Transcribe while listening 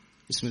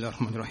بسم الله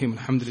الرحمن الرحيم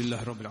الحمد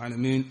لله رب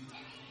العالمين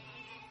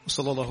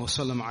وصلى الله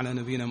وسلم على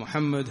نبينا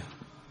محمد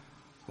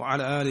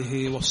وعلى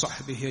آله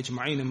وصحبه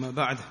أجمعين أما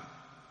بعد.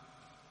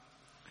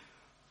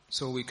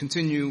 So we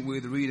continue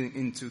with reading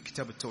into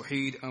Kitab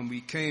al-Tawhid, and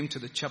we came to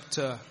the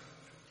chapter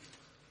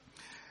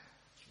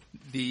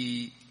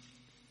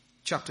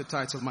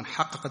titled Man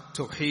Haqqaqa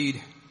al-Tawhid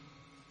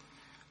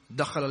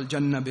Dakhala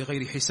al-Jannah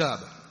bighayri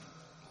hisab.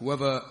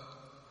 Whoever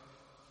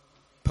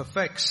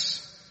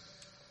perfects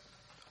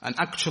and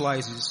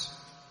actualizes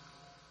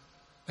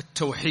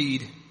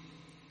Tawheed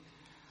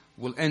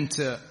will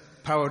enter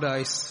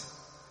paradise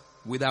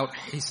without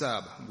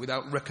hisab,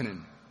 without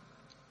reckoning.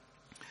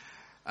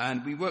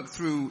 And we worked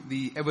through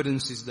the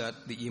evidences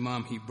that the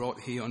Imam he brought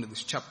here under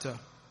this chapter.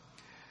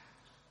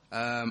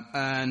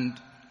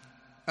 And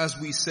as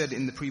we said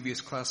in the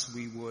previous class,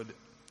 we would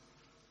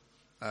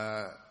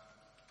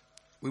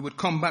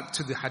come back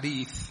to the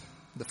hadith,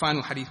 the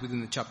final hadith within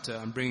the chapter,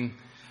 and bring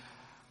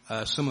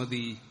some of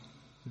the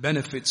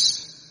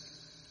benefits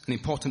and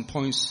important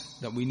points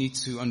that we need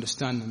to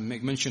understand and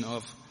make mention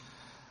of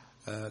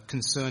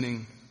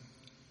concerning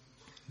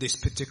this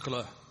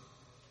particular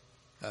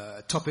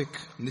topic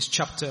in this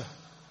chapter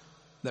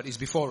that is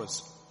before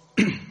us.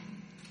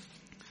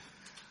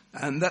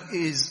 And that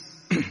is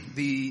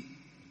the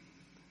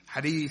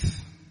hadith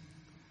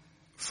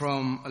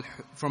from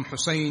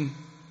Hussein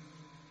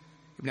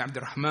ibn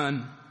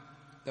Abdurrahman,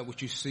 that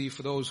which you see.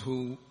 For those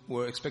who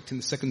were expecting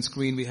the second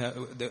screen, we have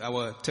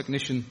our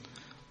technician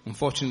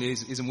unfortunately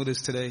isn't with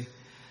us today,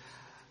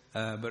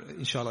 but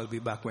inshallah he'll be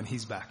back when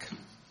he's back.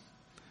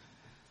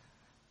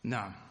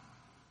 Now,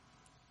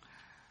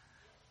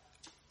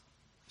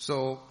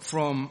 so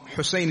from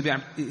Hussein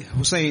ibn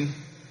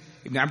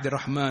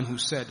Abdurrahman, who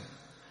said,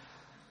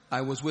 I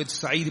was with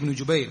Sa'id ibn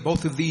Jubayr.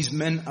 Both of these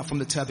men are from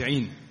the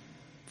Tabi'een,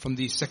 from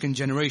the second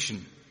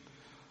generation.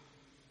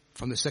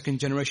 From the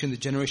second generation, the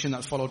generation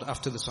that followed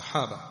after the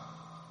Sahaba.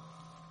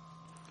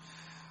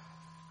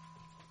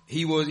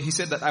 He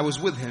said that I was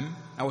with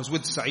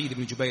Sa'id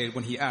ibn Jubayr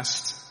when he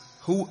asked,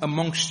 who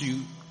amongst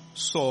you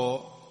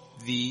saw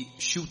the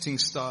shooting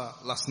star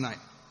last night?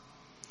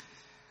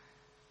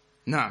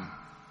 Naam.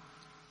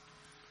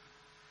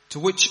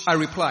 To which I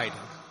replied,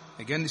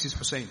 again this is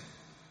Hussein.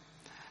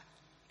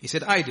 He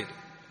said, I did.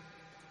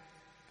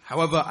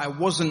 However, I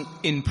wasn't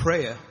in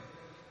prayer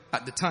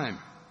at the time.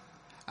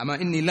 Ama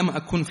inni lam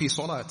akun fi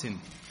salatin,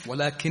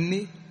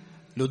 walakinni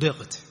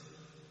ludight.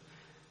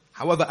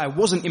 However, I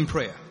wasn't in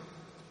prayer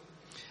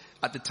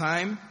at the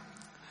time,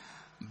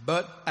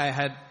 but I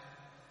had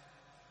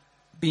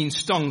been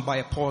stung by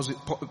a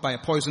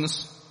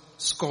poisonous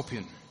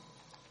scorpion.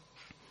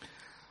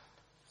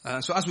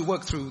 So as we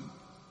work through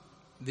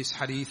this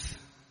hadith,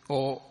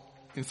 or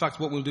in fact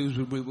what we'll do is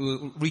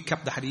we'll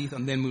recap the hadith,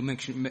 and then we'll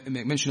make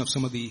mention of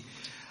some of the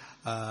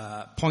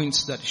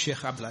points that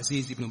Sheikh Abdul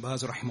Aziz ibn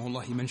Baz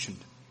rahimahullah he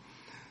mentioned.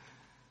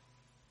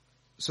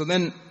 So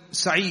then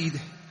Sa'id,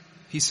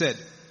 he said,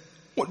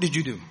 what did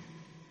you do?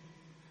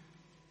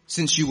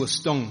 Since you were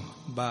stung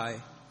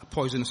by a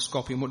poisonous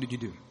scorpion, what did you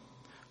do?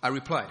 I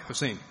replied,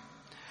 Hussein,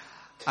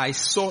 I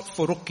sought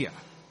for ruqya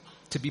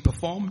to be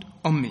performed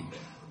on me.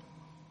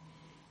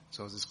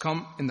 So as it's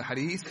come in the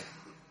hadith,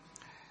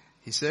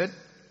 he said,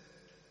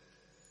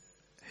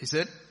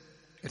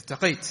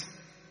 irtaqayt.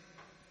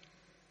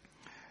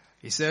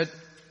 He said,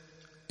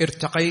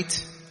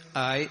 irtaqayt,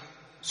 I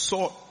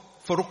sought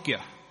for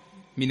ruqya,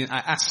 meaning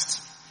I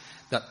asked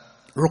that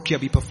ruqya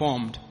be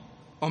performed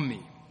on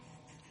me.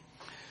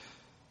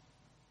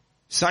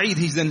 Sa'id,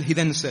 he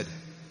then said,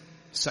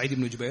 Sa'id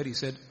ibn Jubayr, he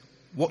said,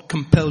 what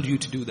compelled you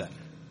to do that?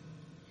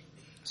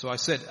 So I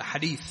said, a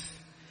hadith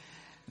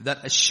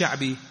that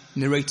Ash-Sha'bi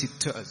narrated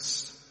to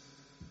us.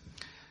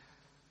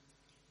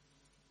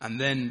 And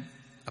then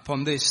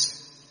upon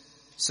this,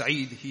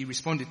 Sa'id, he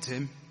responded to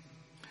him,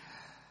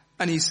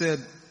 and he said,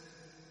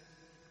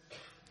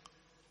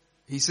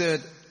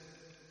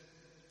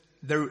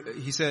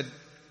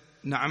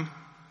 Na'am.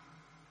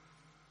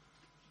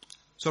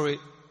 Sorry.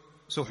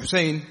 So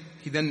Hussein,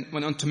 he then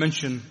went on to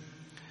mention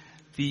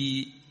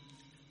the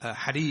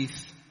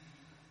hadith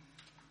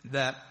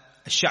that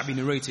Ash-Sha'bi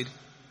narrated,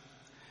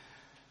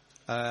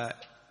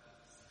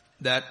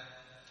 that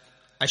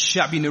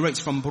Ash-Sha'bi narrates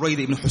from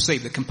Buraydah ibn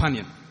Husayb, the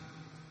companion,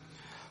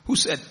 who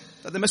said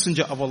that the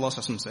Messenger of Allah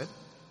said,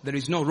 there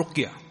is no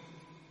ruqya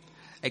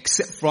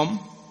except from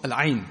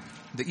al-ayn,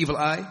 the evil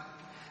eye,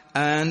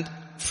 and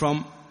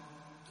from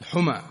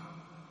al-huma,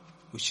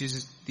 which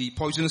is the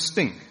poisonous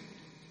sting.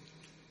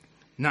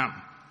 Now,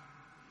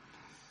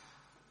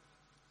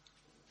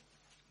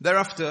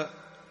 thereafter,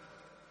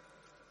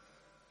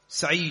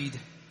 Sa'id,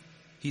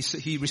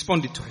 he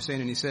responded to Hussein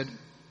and he said,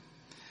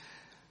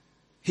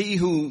 he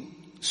who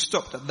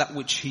stopped at that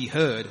which he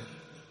heard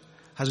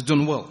has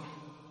done well.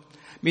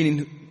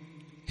 Meaning,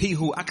 he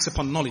who acts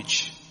upon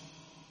knowledge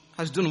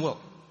has done well.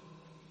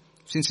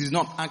 Since he's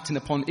not acting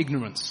upon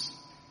ignorance,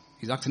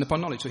 he's acting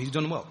upon knowledge, so he's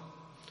done well.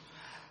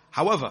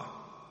 However,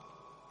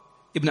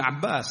 Ibn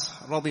Abbas,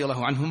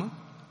 radiyallahu anhuma,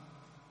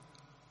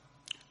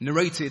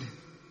 narrated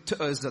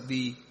to us that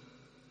the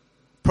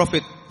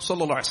Prophet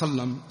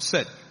ﷺ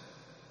said,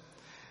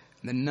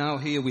 and then now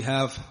here we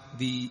have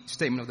the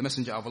statement of the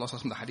Messenger of Allah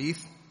from the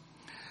hadith,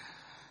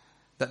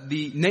 that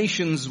the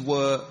nations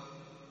were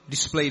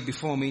displayed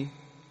before me,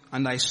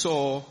 and I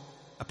saw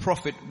a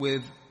prophet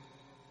with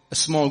a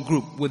small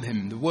group with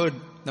him. The word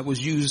that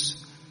was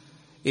used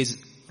is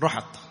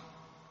rahat.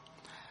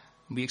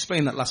 We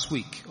explained that last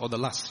week, or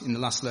in the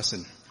last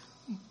lesson.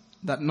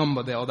 That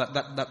number there, or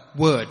that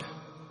word,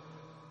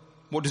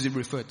 what does it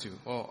refer to?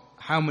 Or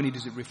how many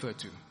does it refer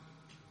to?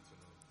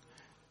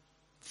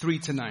 3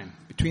 to 9.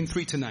 Between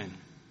 3 to 9.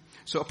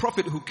 So a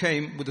prophet who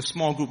came with a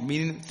small group,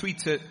 meaning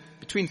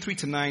between 3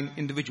 to 9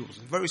 individuals,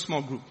 a very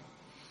small group.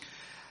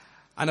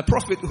 And a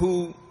prophet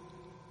who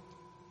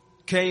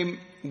came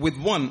with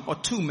 1 or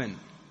 2 men.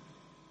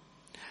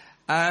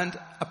 And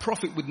a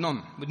prophet with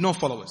none, with no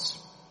followers.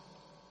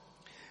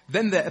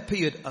 Then there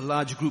appeared a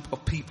large group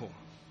of people,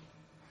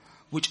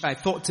 which I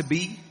thought to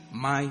be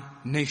my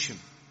nation.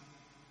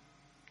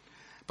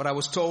 But I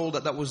was told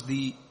that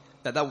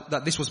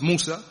that this was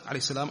Musa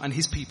alayhi salam and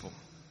his people.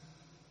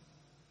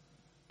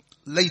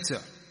 Later,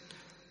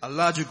 a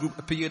larger group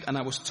appeared, and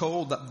I was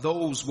told that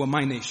those were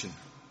my nation.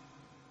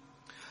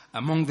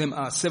 Among them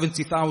are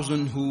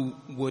 70,000 who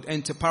would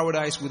enter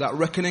paradise without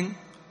reckoning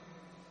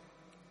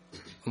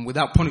and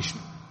without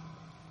punishment.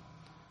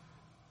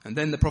 And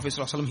then the Prophet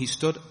ﷺ, he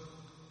stood,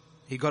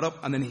 he got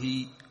up, and then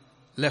he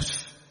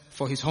left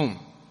for his home.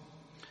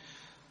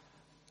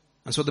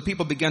 And so the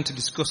people began to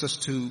discuss as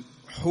to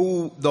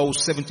who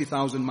those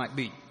 70,000 might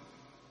be.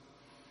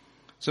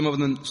 Some of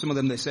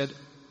them they said,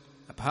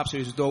 perhaps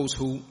it is those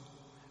who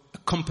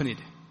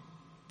accompanied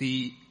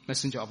the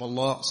Messenger of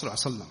Allah sallallahu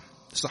alaihi wasallam,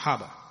 the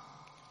Sahaba.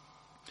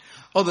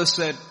 Others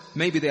said,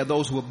 maybe they are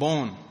those who were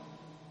born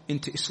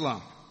into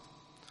Islam,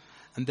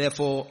 and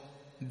therefore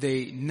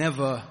they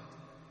never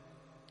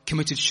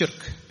committed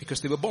shirk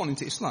because they were born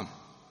into Islam.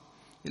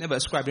 They never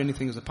ascribed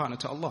anything as a partner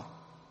to Allah.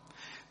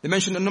 They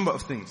mentioned a number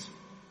of things.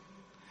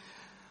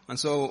 And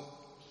so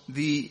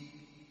the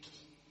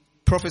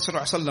Prophet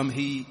sallallahu alaihi wasallam,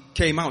 he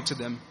came out to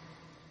them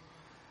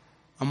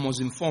and was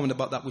informed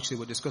about that which they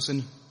were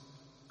discussing.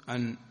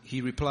 And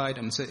he replied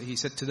and he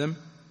said to them,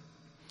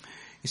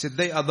 he said,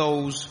 they are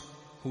those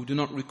who do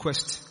not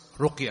request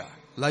ruqya,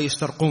 la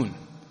yastarqun.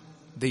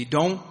 They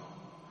don't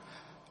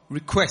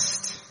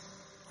request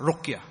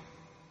ruqya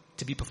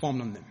to be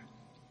performed on them.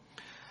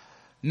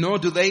 Nor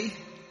do they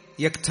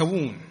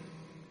yaktawun.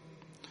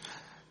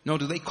 Nor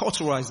do they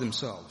cauterize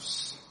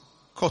themselves.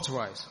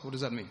 Cauterize, what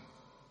does that mean?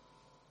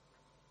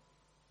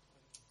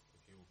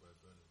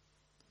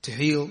 To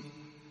heal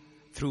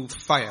through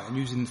fire, and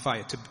using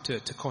fire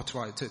to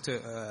cauterize,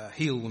 to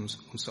heal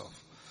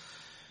oneself.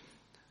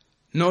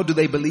 Nor do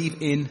they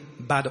believe in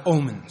bad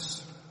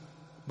omens,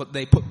 but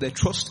they put their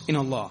trust in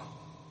Allah.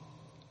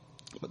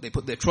 But they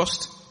put their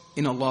trust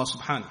in Allah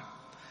subhanahu.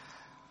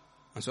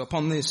 And so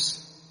upon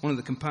this, one of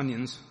the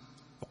companions,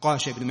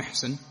 Uqasha ibn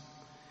Mihsan,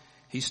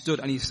 he stood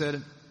and he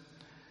said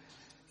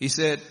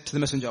to the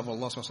Messenger of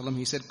Allah sallallahu alaihi wasallam,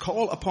 he said,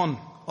 call upon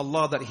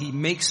Allah that He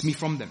makes me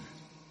from them.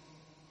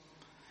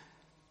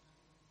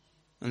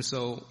 And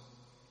so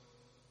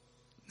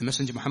the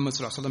Messenger Muhammad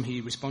sallallahu alaihi wasallam,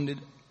 he responded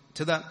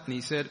to that and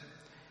he said,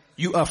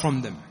 you are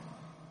from them.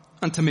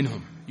 Anta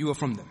minhum. You are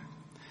from them.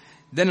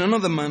 Then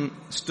another man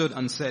stood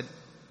and said,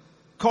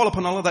 call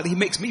upon Allah that He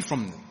makes me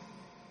from them.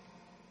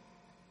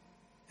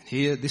 And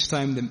here, this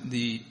time,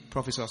 the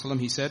Prophet sallallahu alaihi wasallam,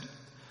 he said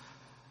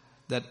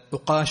that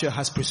Uqasha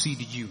has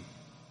preceded you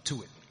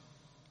to it.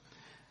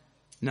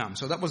 Now,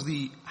 so that was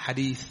the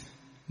hadith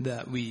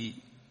that we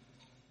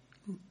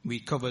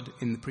covered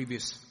in the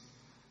previous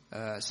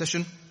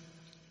session.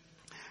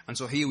 And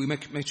so here we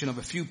make mention of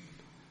a few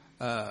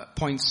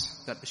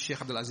points that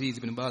Sheikh Abdul Aziz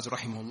ibn Baz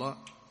rahimahullah,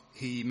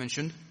 he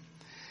mentioned.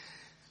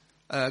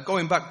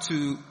 Going back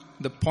to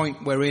the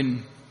point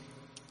wherein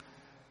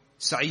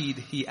Sa'id,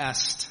 he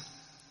asked,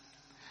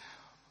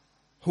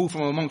 who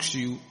from amongst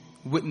you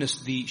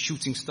witnessed the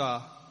shooting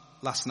star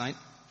last night?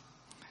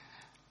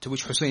 To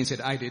which Hussein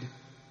said, I did.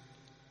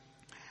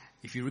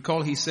 If you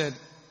recall, he said,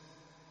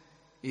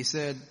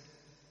 أما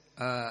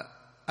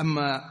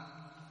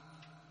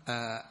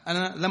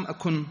أنا لم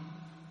أكن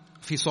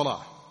في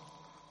صلاة,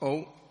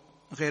 or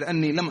غير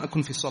أني لم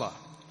أكن في صلاة.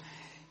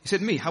 He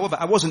said, me, however,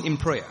 I wasn't in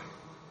prayer.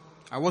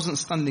 I wasn't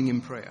standing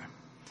in prayer.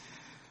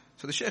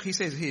 So the Shaykh, he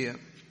says here,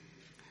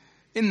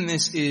 in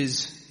this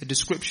is a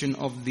description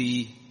of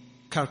the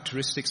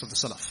characteristics of the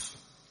Salaf,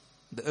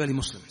 the early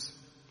Muslims.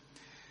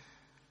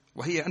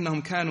 وهي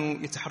أنهم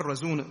كانوا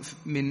يتحرزون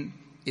من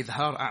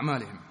إظهار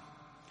أعمالهم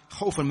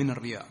خوفا من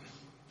الرياء.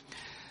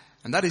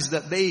 And that is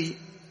that they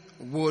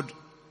would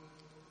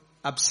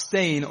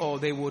abstain, or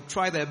they would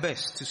try their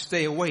best to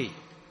stay away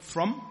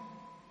from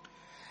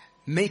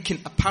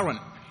making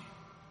apparent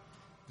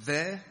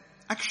their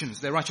actions,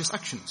 their righteous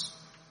actions.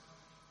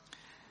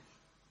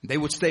 They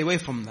would stay away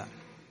from that.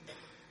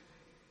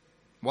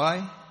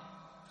 Why?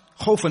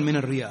 خوفا من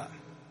الرياء.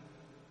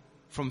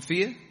 From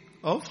fear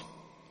of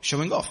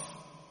showing off.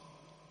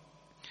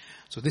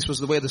 So this was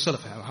the way of the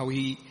Salaf, how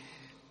he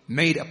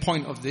made a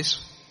point of this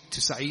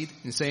to Sa'id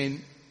in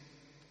saying,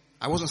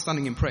 I wasn't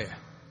standing in prayer.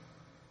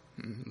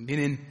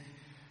 Meaning,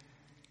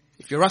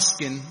 if you're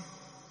asking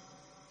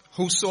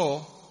who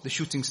saw the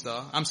shooting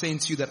star, I'm saying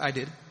to you that I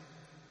did.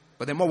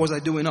 But then what was I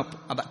doing up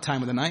at that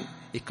time of the night?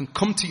 It can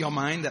come to your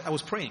mind that I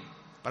was praying.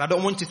 But I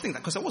don't want you to think that,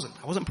 because I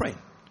wasn't praying.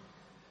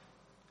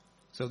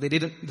 So they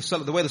didn't,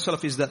 the way the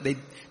Salaf is that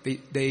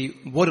they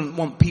wouldn't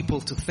want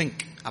people to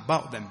think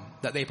about them,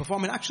 that they're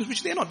performing actions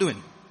which they're not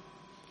doing.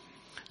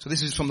 So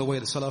this is from the way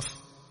of the Salaf.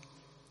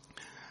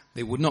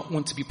 They would not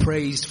want to be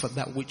praised for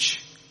that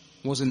which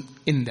wasn't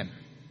in them.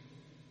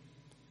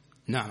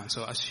 Now,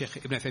 so as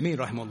Shaykh Ibn Uthaymeen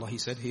rahimahullah, he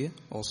said here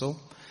also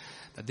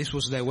that this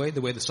was their way,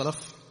 the way of the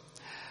Salaf.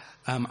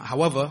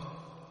 However,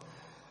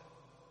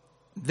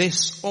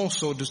 this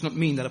also does not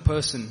mean that a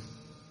person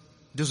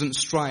doesn't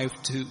strive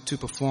to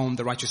perform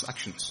the righteous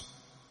actions.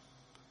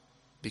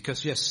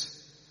 Because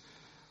yes,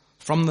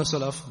 from the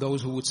Salaf,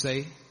 those who would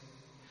say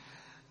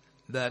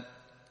that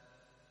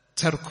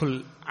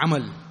tarkul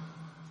amal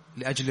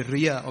لأجل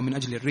الرياء or من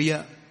أجل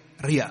الرياء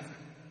رياء,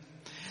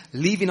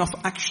 leaving off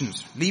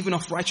actions, leaving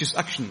off righteous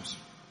actions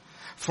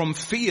from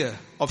fear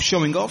of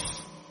showing off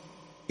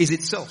is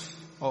itself,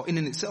 or in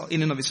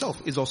and of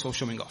itself, is also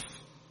showing off.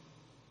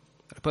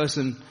 A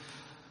person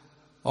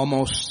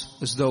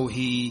almost as though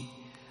he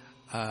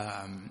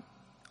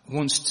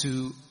wants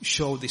to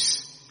show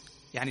this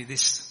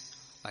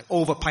like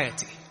over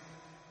piety.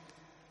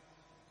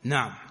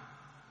 Now,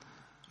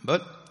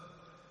 but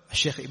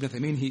Shaykh Ibn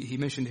Uthaymeen, he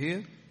mentioned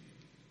here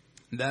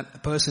that a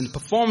person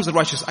performs the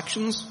righteous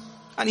actions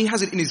and he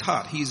has it in his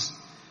heart. He's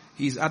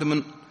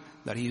adamant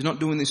that he's not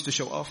doing this to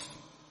show off,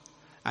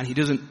 and he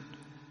doesn't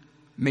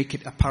make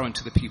it apparent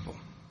to the people.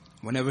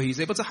 Whenever he's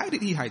able to hide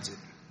it, he hides it.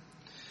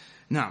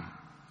 Now,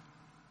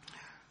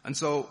 and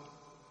so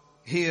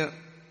here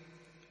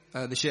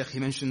the Shaykh, he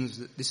mentions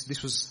that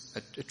this was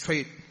a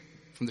trait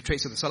from the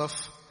traits of the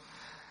Salaf.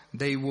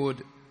 They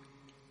would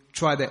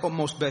try their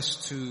utmost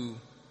best to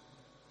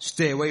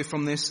stay away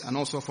from this, and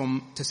also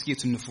from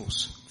tazkiyatun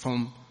nufus,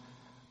 from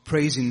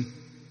praising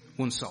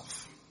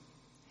oneself.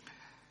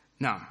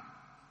 Now,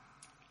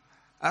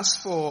 as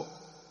for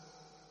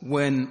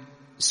when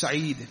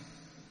Sa'id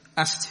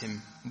asked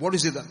him, what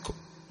is it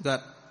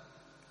that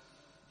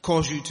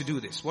caused you to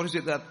do this? What is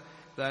it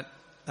that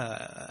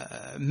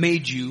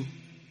made you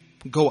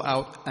go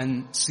out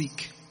and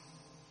seek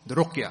the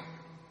ruqya?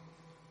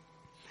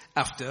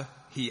 After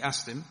he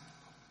asked him,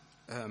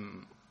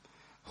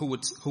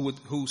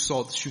 who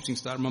saw the shooting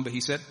star? Remember,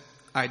 he said,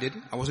 I did.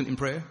 I wasn't in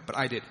prayer, but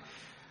I did.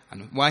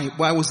 And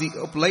why was he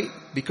up late?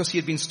 Because he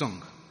had been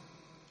stung.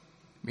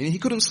 Meaning he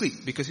couldn't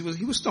sleep because he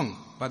was stung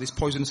by this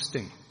poisonous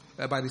sting,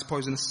 by this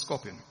poisonous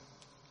scorpion.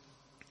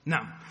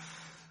 Now,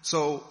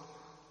 so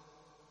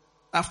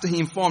after he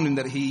informed him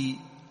that he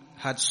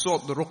had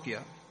sought the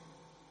ruqya,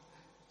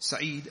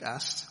 Sa'id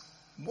asked,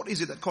 what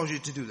is it that caused you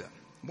to do that?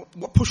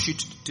 What pushed you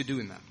to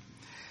doing that?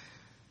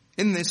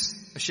 In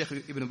this,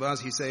 Shaykh Ibn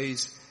Baz, he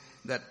says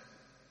that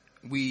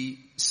we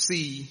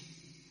see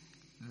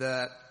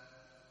that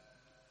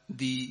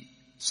the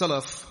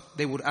Salaf,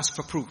 they would ask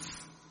for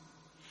proof.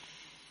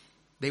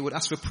 They would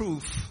ask for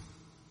proof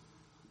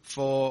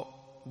for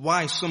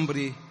why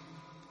somebody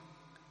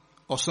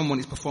or someone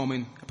is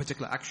performing a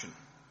particular action.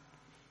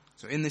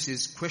 So in this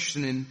is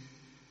questioning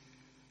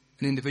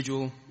an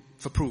individual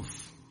for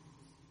proof.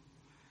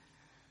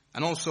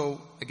 And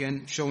also,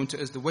 again, showing to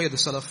us the way of the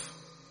Salaf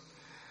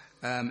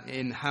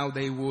in how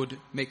they would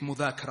make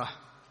mudhakara.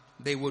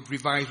 They would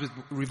revise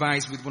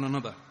with one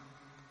another.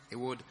 They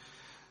would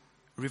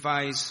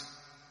revise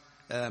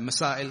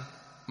masail,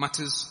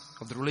 matters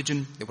of the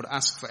religion. They would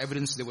ask for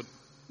evidence. They would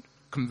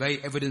convey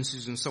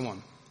evidences and so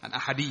on. And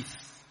ahadith.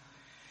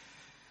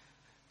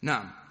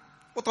 Now,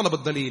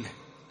 وطلب الدليل.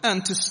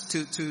 And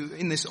to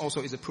in this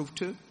also is a proof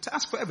to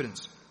ask for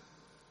evidence.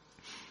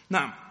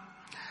 Now,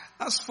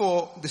 as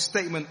for the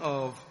statement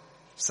of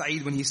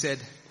Sa'id when he said,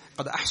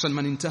 قد أحسن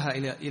من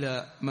انتهى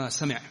إلى ما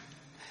سمع.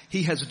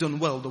 He has done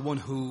well, the one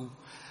who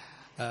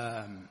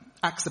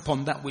acts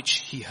upon that which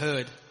he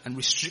heard and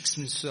restricts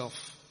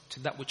himself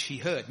to that which he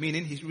heard.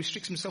 Meaning he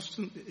restricts himself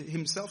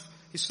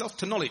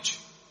to knowledge.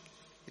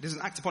 He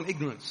doesn't act upon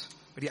ignorance,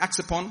 but he acts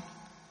upon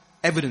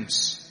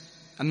evidence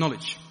and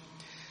knowledge.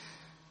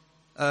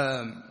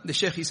 The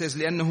Shaykh, he says,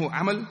 لأنه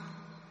عمل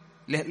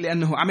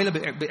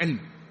بعلم.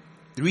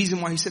 The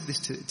reason why he said this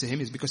to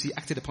him is because he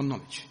acted upon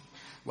knowledge.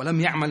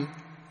 وَلَمْ يَعْمَلْ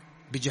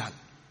بِجَهْلٍ.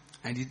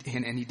 And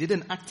he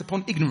didn't act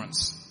upon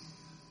ignorance.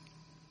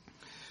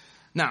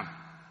 Now,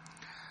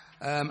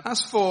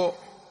 as for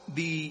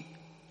the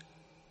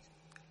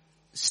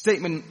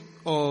statement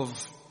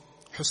of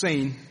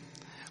Hussein,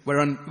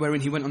 wherein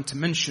he went on to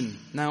mention,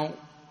 now,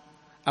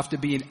 after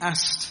being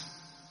asked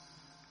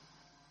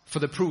for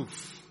the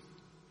proof,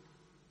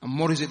 and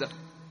what is it that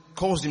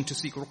caused him to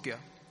seek ruqya,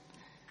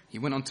 he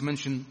went on to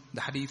mention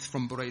the hadith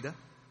from Buraidah,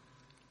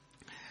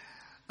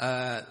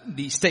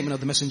 the statement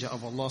of the Messenger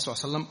of Allah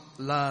sallallahu alaihi wasallam,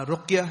 لا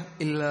رقية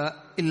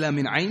إلا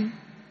من عين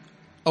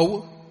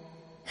أو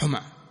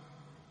حمى.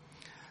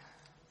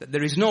 That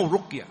there is no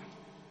ruqya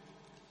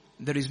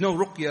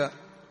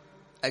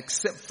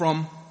except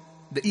from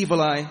the evil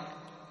eye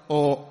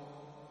or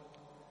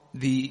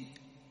the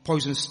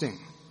poisonous sting.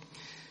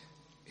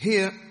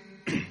 Here,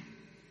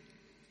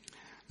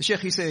 the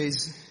Shaykh, he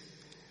says,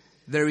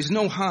 there is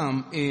no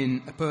harm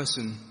in a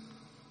person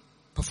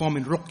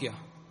performing ruqyah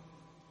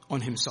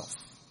on himself,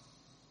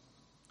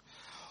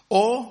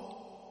 or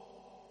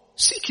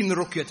seeking the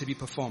ruqyah to be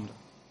performed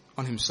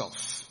on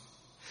himself.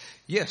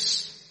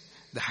 Yes,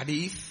 the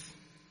hadith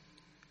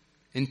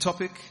in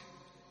topic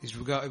is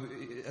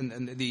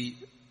and the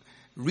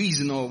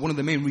reason, or one of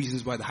the main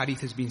reasons why the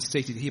hadith has been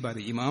stated here by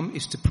the Imam,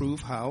 is to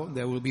prove how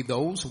there will be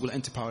those who will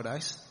enter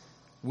paradise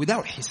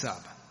without hisab,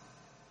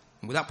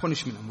 and without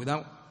punishment, and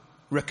without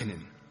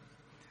reckoning.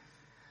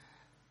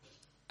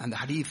 And the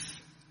hadith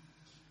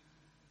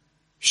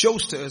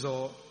shows to us,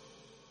 or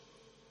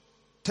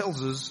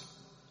tells us,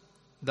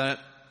 that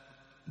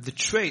the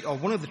trait, or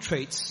one of the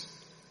traits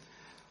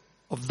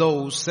of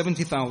those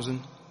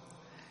 70,000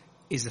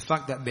 is the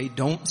fact that they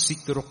don't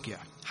seek the ruqyah.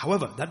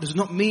 However, that does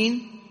not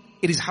mean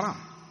it is haram.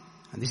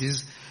 And this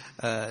is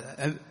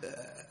a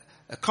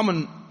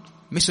common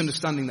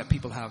misunderstanding that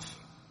people have,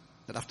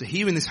 that after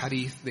hearing this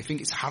hadith, they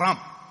think it's haram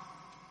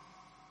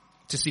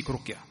to seek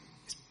ruqyah.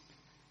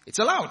 It's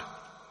allowed.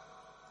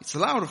 It's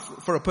allowed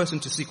for a person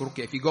to seek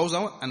ruqyah if he goes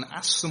out and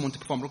asks someone to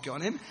perform ruqyah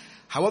on him.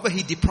 However,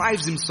 he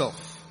deprives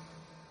himself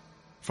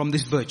from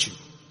this virtue.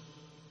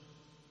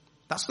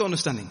 That's the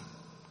understanding.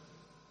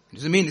 It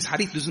doesn't mean, this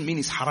hadith doesn't mean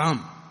it's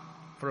haram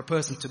for a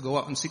person to go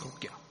out and seek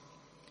ruqyah.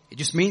 It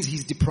just means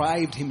he's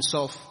deprived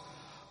himself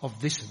of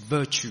this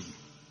virtue.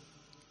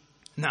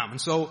 Now,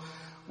 and so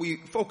we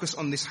focus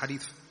on this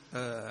hadith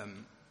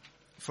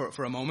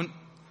for a moment.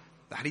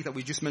 The hadith that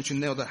we just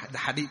mentioned there,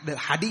 the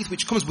hadith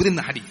which comes within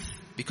the hadith.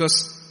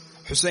 Because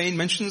Hussein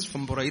mentions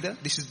from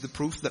Buraidah, this is the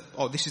proof that,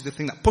 or this is the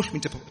thing that pushed me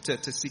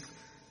to seek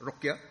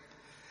ruqyah.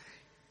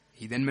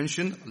 He then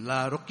mentioned,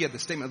 La ruqyah, the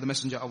statement of the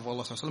Messenger of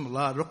Allah sallallahu alaihi wasallam,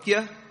 La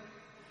ruqyah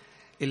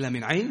illa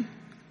min ayn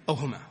aw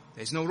huma.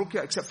 There is no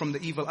ruqyah except from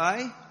the evil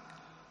eye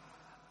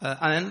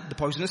and the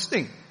poisonous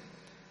sting.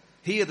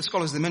 Here the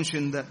scholars, they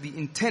mention that the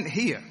intent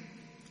here,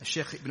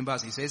 Shaykh Ibn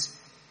Baz, he says,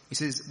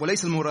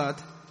 وَلَيْسَ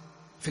الْمُرَادِ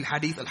فِي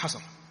الْحَدِيثِ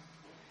الْحَصَرِ.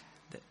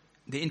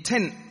 The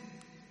intent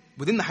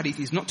within the hadith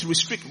is not to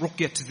restrict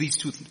ruqyah to these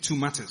two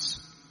matters.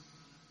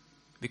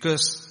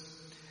 Because,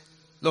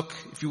 look,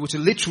 if you were to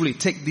literally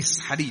take this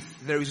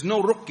hadith, there is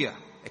no ruqyah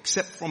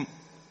except from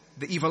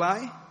the evil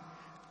eye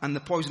and the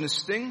poisonous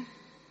sting.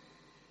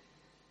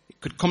 It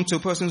could come to a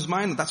person's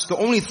mind, that's the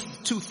only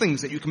two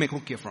things that you can make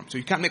ruqyah from. So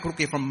you can't make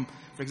ruqyah from,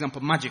 for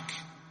example, magic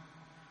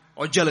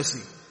or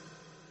jealousy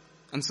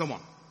and so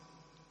on.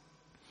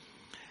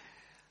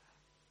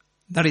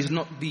 That is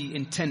not the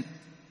intent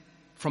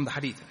from the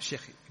hadith.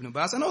 Shaykh Ibn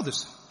Baz and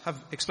others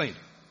have explained.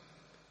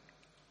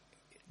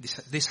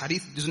 This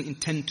hadith doesn't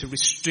intend to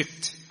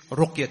restrict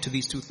ruqyah to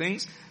these two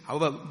things.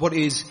 However, what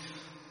is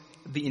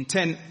the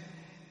intent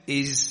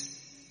is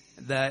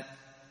that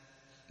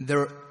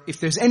if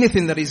there's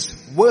anything that is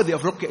worthy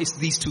of ruqyah, it's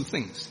these two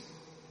things.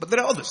 But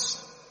there are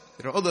others.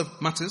 There are other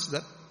matters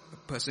that a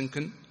person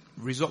can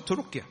resort to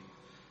ruqyah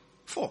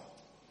for.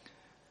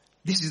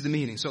 This is the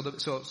meaning. So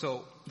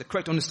the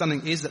correct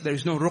understanding is that there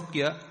is no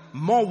ruqyah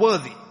more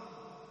worthy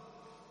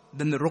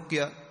than the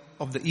ruqyah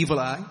of the evil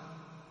eye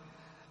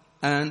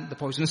and the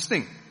poisonous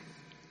sting.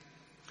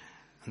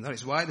 And that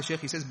is why the Shaykh,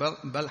 he says, بَلْ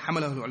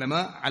حَمَلَهُ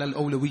الْعُلَمَاء عَلَى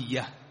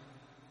الْأَوْلَوِيَّةِ.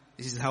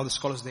 This is how the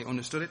scholars, they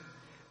understood it,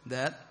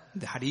 that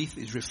the hadith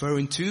is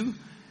referring to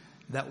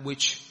that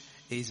which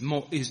is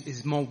more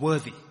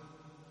worthy.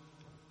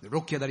 The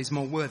ruqyah that is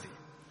more worthy.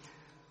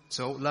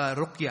 So, لَا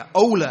رُقْيَةَ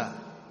أَوْلَى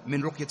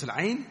مِنْ رُقْيَةِ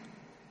الْعَيْنِ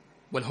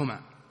وَالْهُمَى.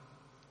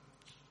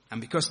 And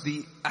because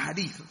the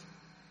ahadith,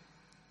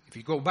 if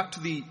you go back to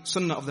the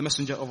sunnah of the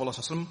Messenger of Allah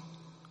sallallahu alaihi wasallam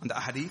and the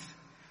ahadith,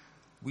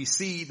 we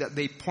see that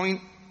they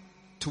point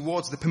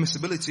towards the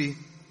permissibility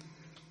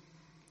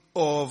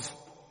of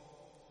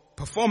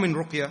performing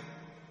ruqyah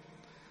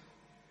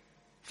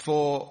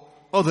for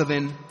other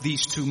than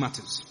these two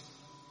matters.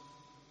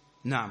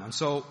 Naam. And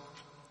so,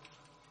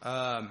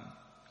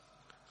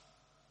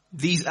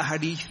 these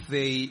ahadith,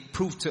 they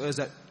prove to us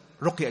that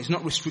ruqyah is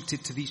not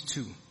restricted to these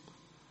two,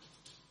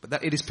 but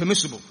that it is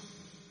permissible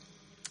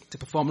to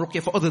perform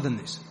ruqyah for other than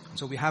this. And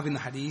so we have in the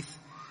hadith,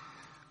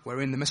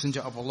 wherein the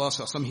Messenger of Allah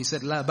sallallahu alaihi wasallam, he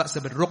said, "La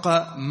ba'sa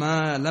bil-ruqa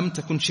ma lam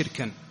takun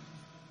shirkan."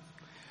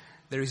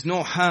 There is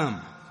no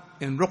harm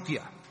in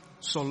ruqyah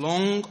so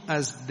long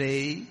as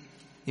they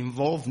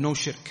involve no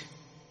shirk.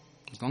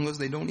 As long as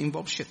they don't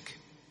involve shirk.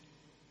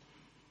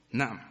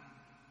 Now,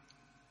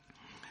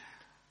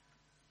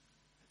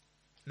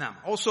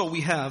 also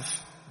we have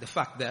the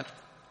fact that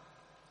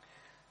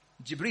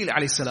Jibreel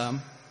alayhi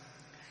salam,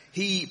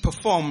 he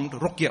performed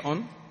ruqyah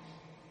on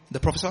the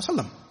Prophet sallallahu alaihi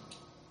wasallam.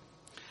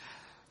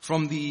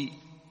 From the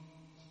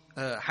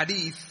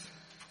hadith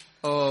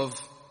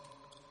of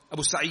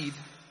Abu Sa'id,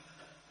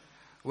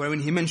 wherein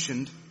he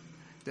mentioned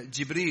that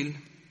Jibreel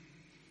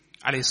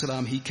alayhi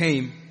salam, he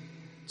came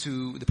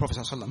to the Prophet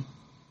sallallahu alaihi wasallam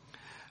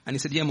and he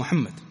said, "Ya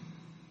Muhammad,"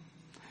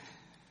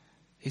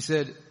 he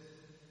said,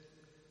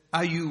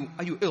 are you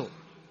ill?"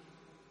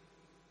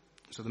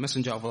 So the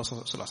Messenger of Allah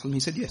sallallahu alaihi wasallam, he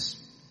said yes.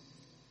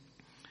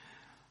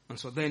 And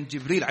so then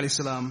Jibreel alayhi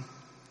salam,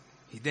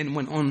 he then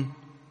went on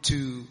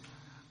to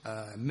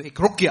make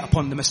ruqya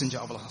upon the Messenger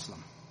of Allah sallallahu alaihi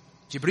wasallam.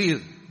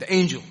 Jibreel, the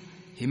angel,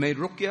 he made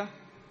ruqya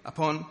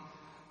upon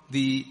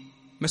the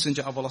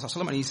Messenger of Allah sallallahu alaihi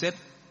wasallam, and he said,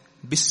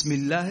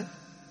 Bismillah,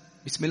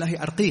 Bismillahi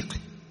arqiq.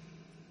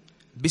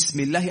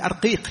 Bismillahi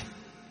arqiq.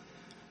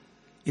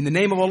 In the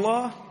name of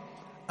Allah,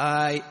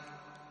 I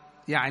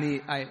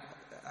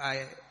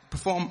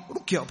perform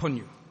ruqya upon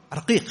you.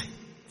 Arqiq,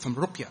 from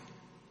ruqya.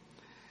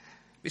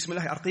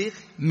 Bismillahi arqiq,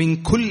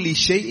 min kulli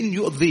shay'in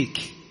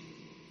yu'dhik.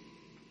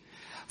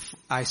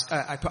 I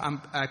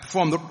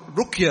perform the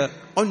ruqya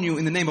on you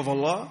in the name of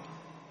Allah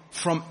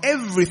from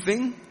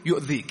everything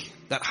yu'dhik,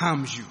 that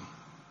harms you.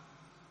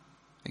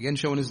 Again,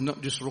 showing is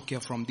not just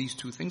ruqya from these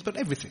two things, but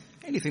everything,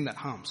 anything that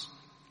harms.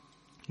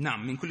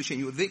 Naam, min kulli shay'in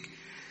yu'dhik,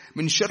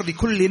 min sharri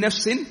kulli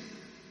nafsin,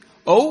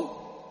 aw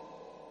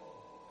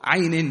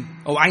aynin,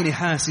 aw ayni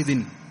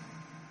hasidin.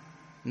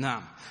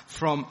 Naam,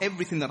 from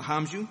everything that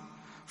harms you,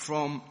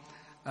 from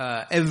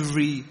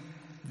every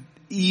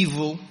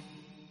evil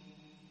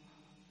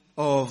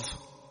of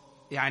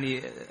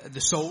the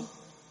soul,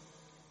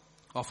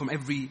 or from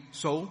every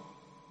soul,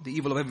 the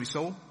evil of every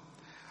soul,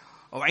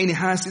 or ayni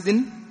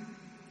hasidin,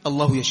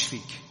 Allahu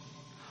yashfik,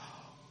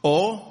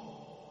 or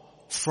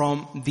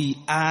from the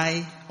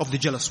eye of the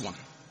jealous one.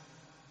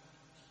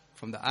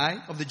 From the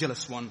eye of the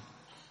jealous one.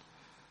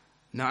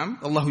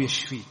 Naam, Allahu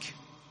yashfik.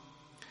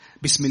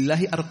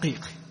 Bismillahi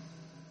arqiq.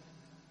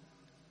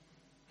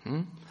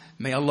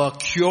 May Allah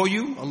cure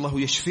you, Allahu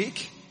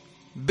yashfik.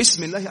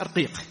 Bismillahi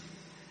arqiq.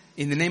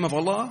 In the name of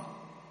Allah,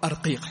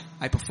 arqiq,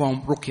 I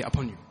perform ruqya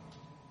upon you.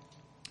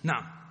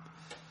 Now,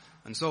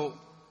 and so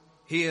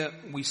here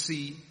we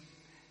see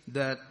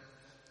that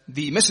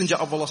the Messenger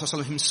of Allah sallallahu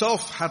alaihi wasallam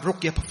himself had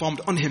ruqya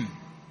performed on him.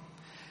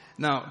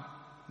 Now,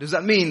 does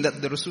that mean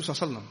that the Rasul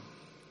sallallahu alaihi wasallam,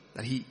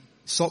 that he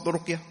sought the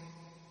ruqya?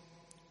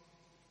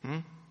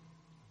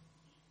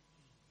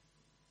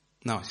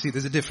 Now, see,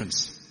 there's a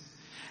difference.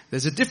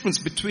 There's a difference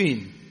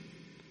between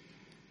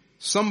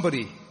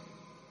somebody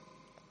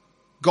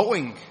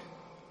going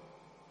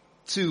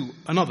to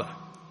another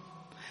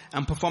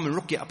and performing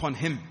ruqya upon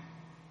him.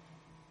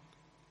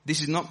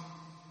 This is not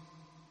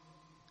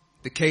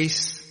the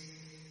case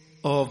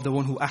of the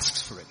one who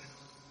asks for it.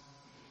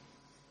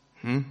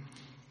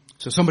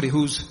 So somebody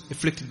who's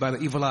afflicted by the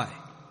evil eye.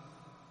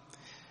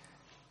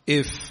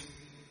 If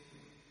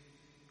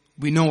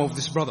we know of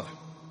this brother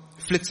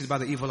afflicted by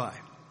the evil eye,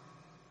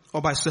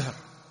 or by sihr,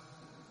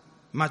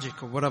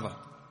 magic or whatever,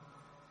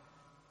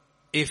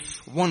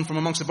 if one from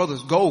amongst the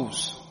brothers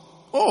goes,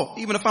 or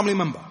even a family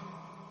member,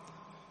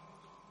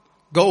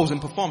 goes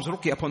and performs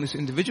ruqya upon this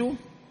individual,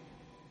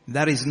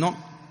 that is not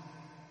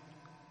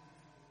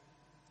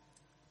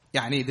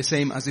the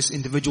same as this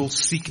individual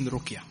seeking the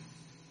ruqya.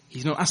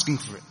 He's not asking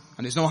for it.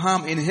 And there's no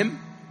harm in him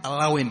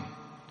allowing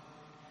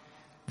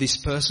this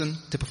person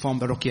to perform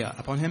the ruqya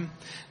upon him.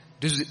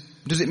 Does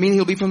it mean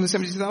he'll be from the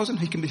 70,000?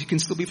 He can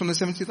still be from the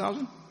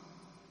 70,000?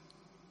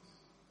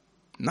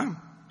 No.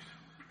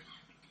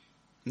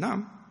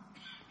 No.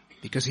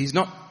 Because he's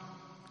not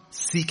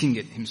seeking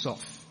it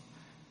himself.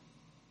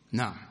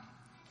 No.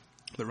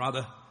 But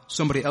rather,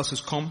 somebody else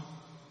has come,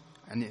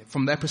 and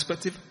from their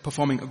perspective,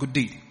 performing a good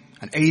deed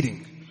and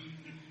aiding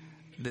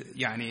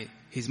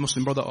his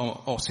Muslim brother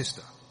or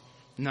sister.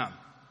 No.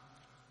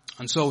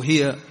 And so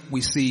here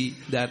we see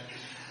that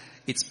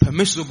it's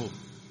permissible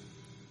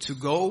to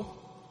go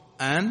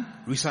and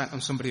recite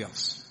on somebody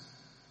else.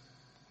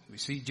 We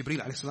see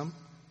Jibreel alayhi salam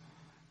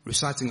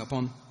reciting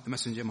upon the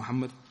Messenger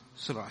Muhammad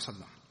sallallahu alaihi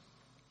wasallam.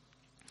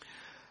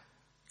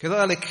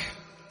 كذلك,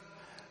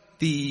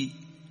 the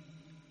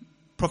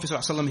Prophet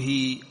sallallahu alaihi wasallam,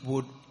 he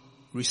would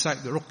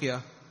recite the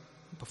ruqya,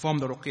 perform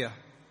the ruqya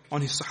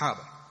on his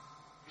Sahaba.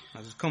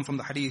 As it's come from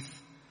the hadith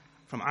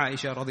from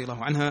Aisha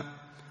radiallahu anha,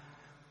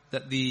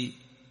 that the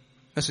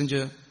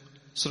Messenger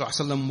sallallahu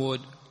alaihi wasallam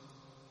would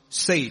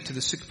say to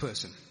the sick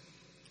person,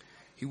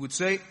 he would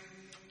say,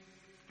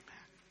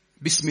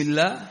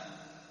 Bismillah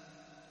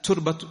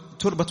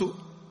turbatu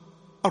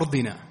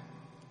ardina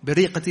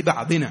biriqati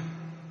ba'dina.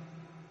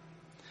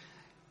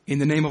 In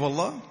the name of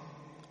Allah,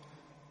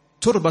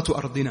 turbatu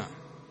ardina,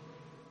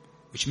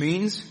 which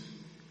means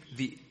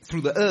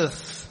through the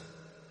earth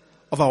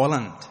of our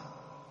land.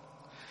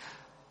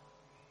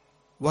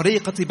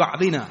 Wariqati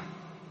ba'dina.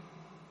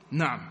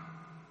 Naam.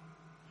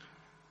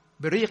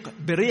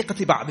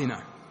 Biriqati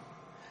ba'dina.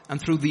 And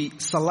through the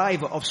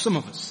saliva of some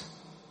of us.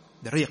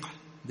 The riqa,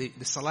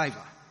 the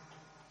saliva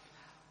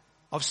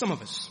of some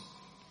of us.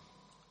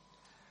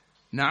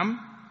 Naam.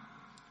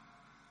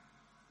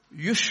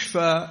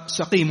 Yushfa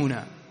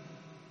saqimuna.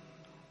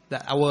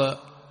 That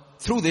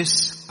through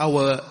this,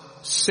 our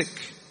sick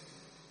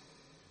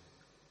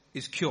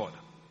is cured.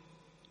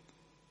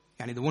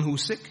 The one who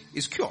is sick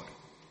is cured.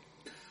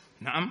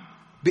 Naam.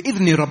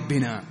 Bi'idhni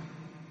rabbina.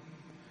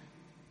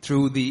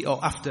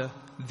 After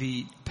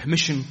the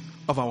permission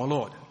of our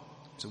Lord.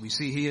 So we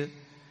see here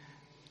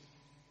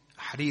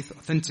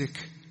authentic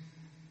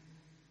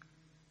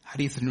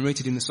hadith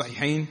narrated in the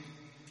Sahihain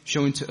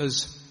showing to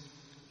us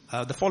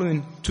the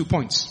following 2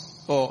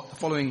 points, or the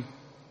following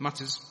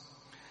matters,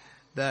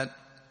 that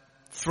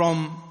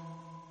from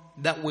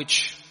that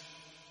which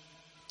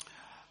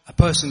a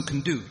person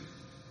can do,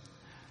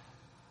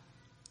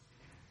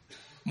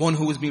 one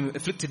who has been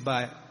afflicted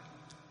by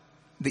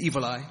the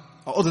evil eye,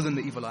 or other than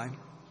the evil eye,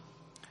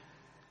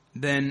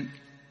 then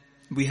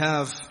we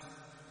have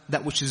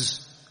that which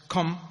is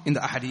come in the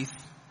ahadith.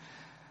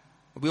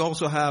 We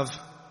also have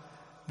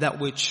that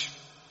which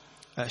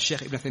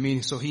Shaykh Ibn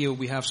Uthaymeen, so here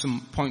we have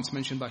some points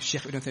mentioned by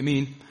Shaykh Ibn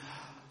Uthaymeen,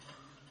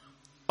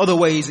 other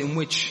ways in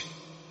which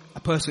a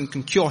person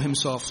can cure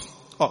himself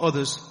or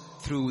others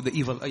through the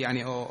evil,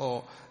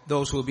 or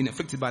those who have been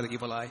afflicted by the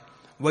evil eye,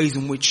 ways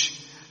in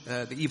which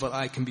the evil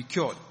eye can be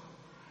cured.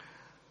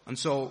 And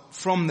so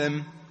from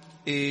them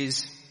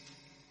is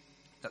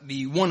that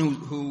the one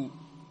who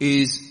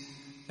is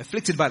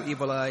afflicted by the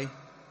evil eye,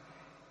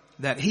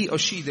 that he or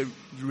she the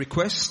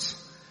request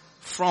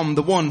from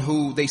the one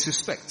who they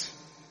suspect,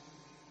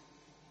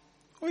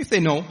 or if they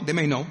know, they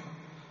may know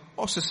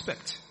or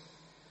suspect,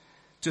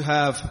 to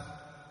have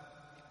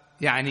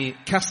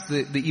cast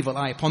the evil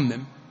eye upon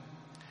them,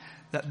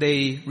 that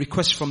they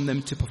request from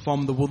them to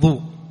perform the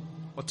wudu,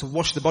 or to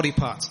wash the body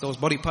parts, those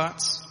body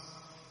parts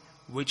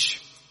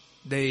which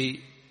they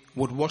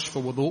would wash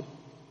for wudu,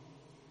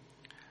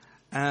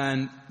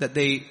 and that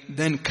they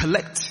then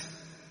collect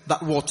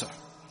that water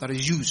that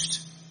is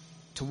used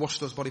to wash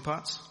those body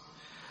parts,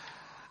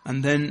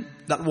 and then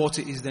that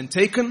water is then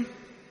taken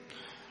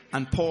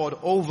and poured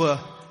over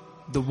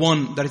the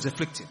one that is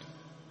afflicted.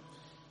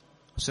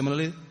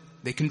 Similarly,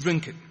 they can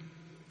drink it.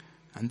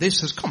 And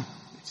this has come,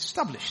 it's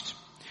established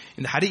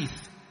in the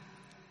hadith.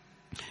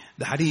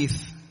 The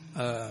hadith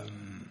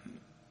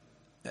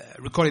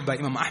recorded by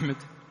Imam Ahmad,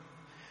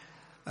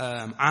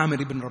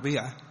 Amir ibn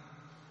Rabi'ah,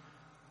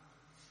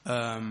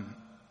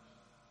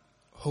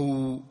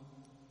 who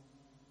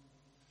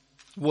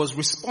was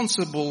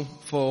responsible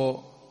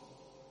for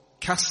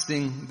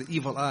casting the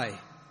evil eye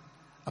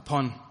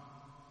upon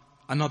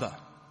another.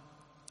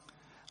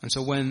 And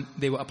so when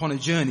they were upon a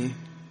journey,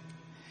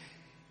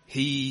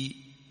 he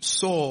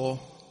saw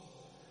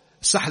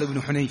Sahl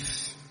ibn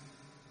Hunayf.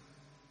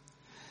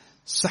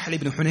 Sahl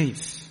ibn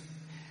Hunayf.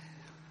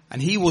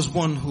 And he was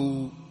one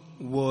who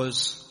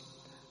was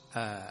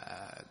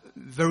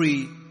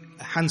very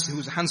handsome. He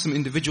was a handsome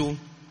individual,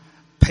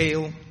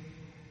 pale,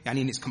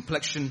 in his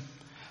complexion,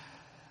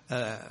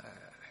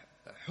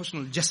 husn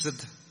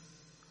al-jasad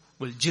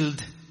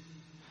wal-jild.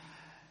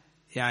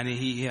 He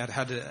had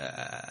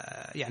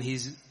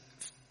his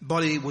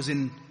body was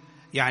in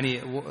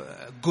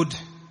good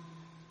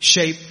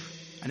shape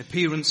and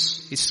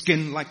appearance, his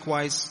skin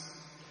likewise.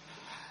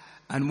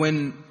 And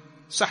when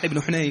Sahl ibn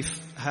Hunayf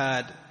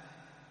had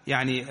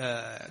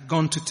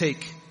gone to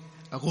take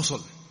a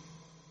ghusl,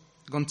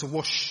 gone to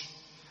wash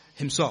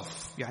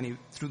himself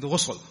through the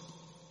ghusl,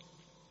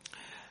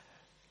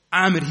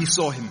 Amir, he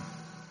saw him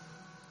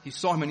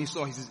and he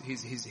saw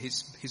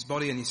his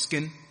body and his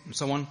skin and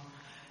so on,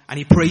 and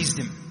he praised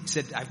him. He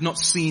said, I've not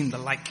seen the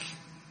like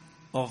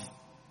of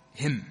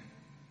him.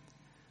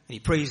 And he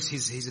praised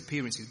his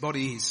appearance, his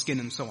body, his skin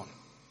and so on.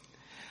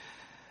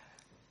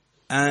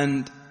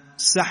 And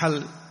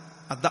Sahal,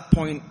 at that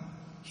point,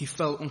 he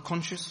fell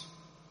unconscious,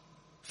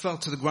 fell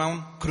to the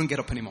ground, couldn't get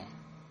up anymore.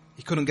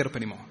 He couldn't get up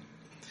anymore.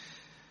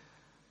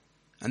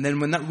 And then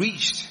when that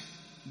reached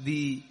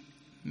the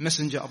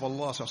Messenger of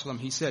Allah,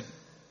 he said,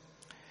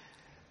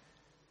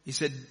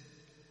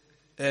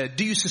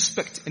 do you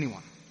suspect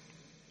anyone?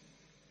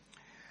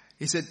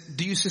 He said,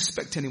 do you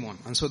suspect anyone?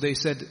 And so they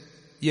said,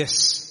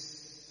 yes,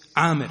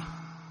 Amir.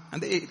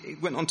 And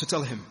it went on to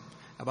tell him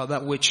about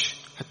that which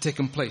had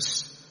taken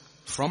place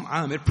from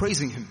Amir,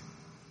 praising him,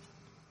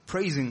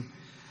 praising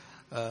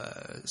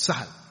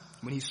Sahal,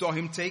 when he saw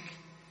him take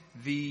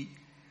the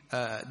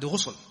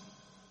ghusl.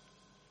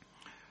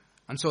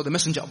 And so the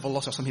Messenger of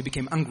Allah, he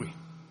became angry,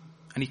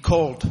 and he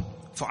called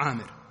for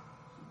Amir.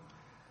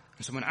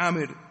 And so when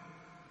Amir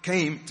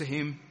came to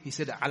him, he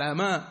said,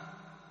 "Alama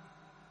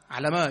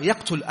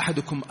yaqtul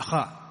ahadukum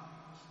akha."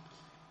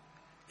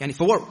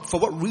 For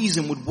what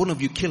reason would one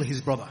of you kill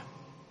his brother?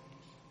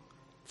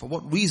 For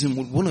what reason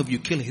would one of you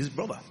kill his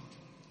brother?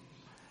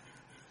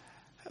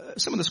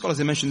 Some of the scholars,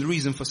 they mentioned the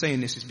reason for saying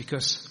this is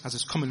because, as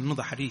is common in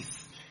another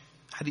hadith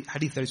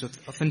that is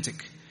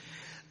authentic,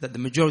 that the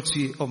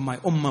majority of my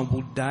ummah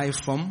will die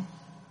from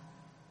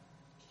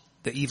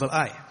the evil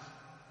eye.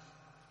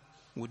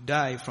 Would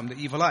die from the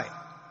evil eye.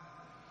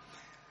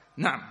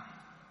 Now,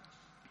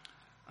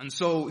 and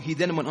so he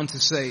then went on to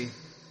say,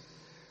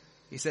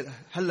 he said,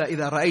 "Halla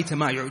idha ra'ayta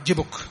ma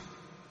yu'jibuk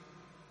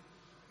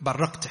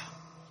barakta."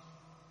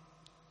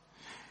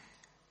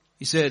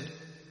 He said,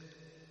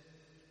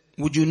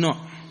 would you not,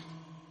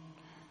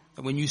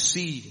 that when you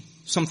see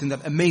something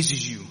that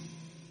amazes you,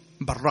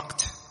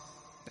 barakt,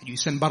 that you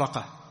send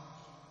barakah,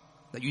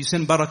 that you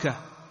send barakah.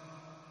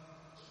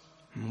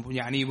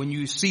 When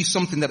you see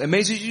something that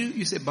amazes you,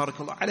 you say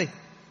barakallah alayh.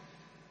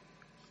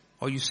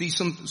 Or you see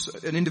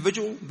an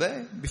individual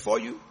there before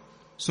you,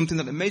 something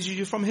that amazes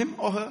you from him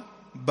or her,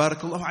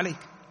 barakallahu alayk.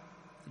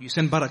 You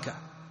send barakah.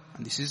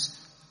 And this is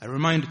a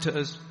reminder to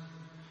us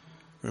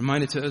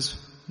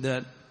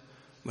that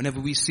whenever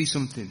we see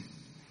something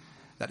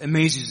that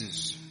amazes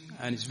us,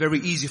 and it's very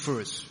easy for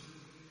us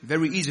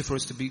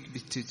to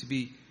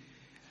be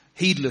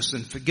heedless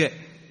and forget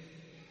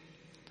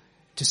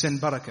to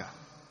send barakah,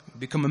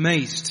 become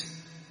amazed.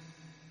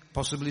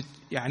 Possibly,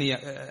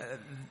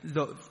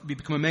 we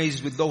become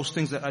amazed with those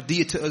things that are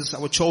dear to us,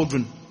 our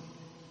children,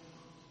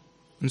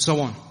 and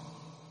so on.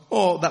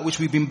 Or that which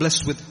we've been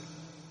blessed with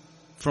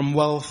from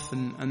wealth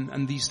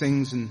and these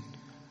things and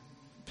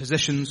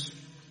possessions.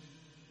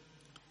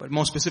 But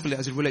more specifically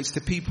as it relates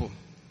to people,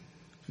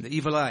 the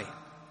evil eye.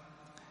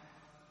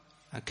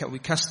 We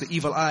cast the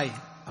evil eye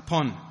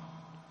upon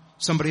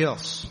somebody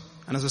else.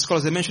 And as the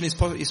scholars have mentioned, it's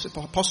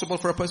possible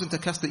for a person to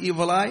cast the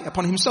evil eye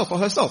upon himself or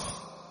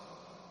herself.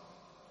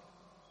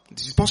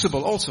 This is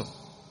possible also.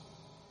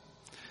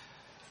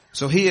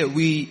 So here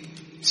we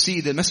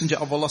see the Messenger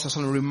of Allah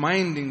ﷺ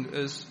reminding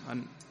us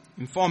and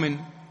informing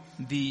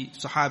the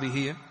Sahabi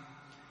here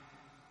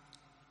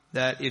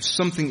that if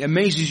something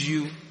amazes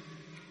you,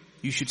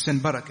 you should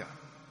send barakah.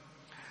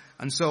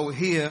 And so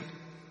here,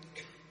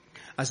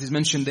 as is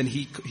mentioned, then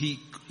he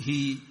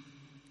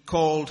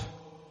called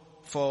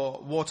for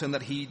water, and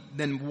that he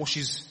then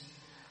washes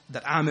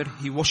that Amir,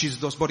 he washes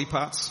those body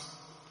parts.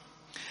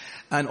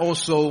 And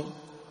also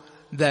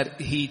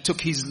that he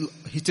took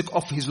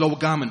off his lower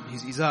garment,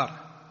 his izar,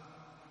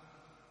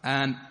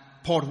 and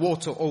poured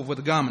water over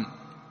the garment.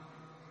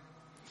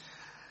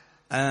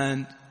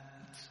 And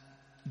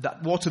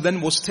that water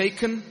then was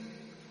taken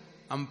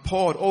and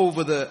poured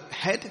over the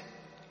head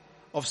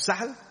of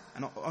Sahal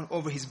and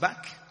over his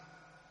back.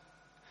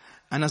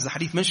 And as the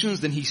hadith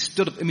mentions, then he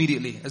stood up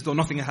immediately as though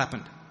nothing had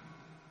happened.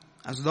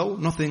 As though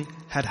nothing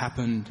had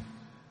happened.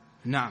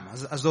 Naam,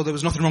 as though there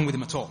was nothing wrong with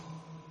him at all.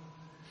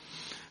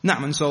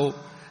 Naam, and so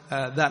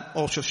that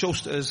also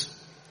shows to us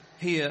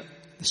here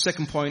the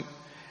second point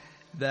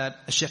that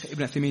Shaykh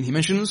Ibn Uthaymeen he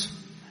mentions,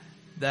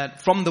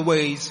 that from the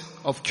ways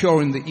of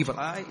curing the evil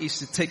eye is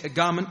to take a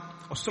garment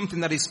or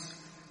something that is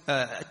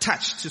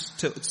attached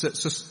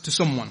to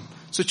someone,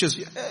 such as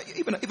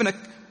even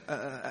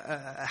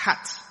a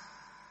hat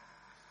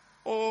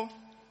or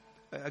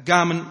a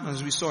garment,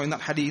 as we saw in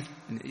that hadith,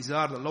 in the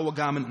izar, the lower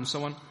garment, and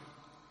so on.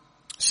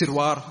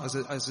 Sirwar, as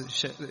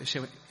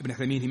Shaykh Ibn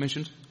Uthaymeen he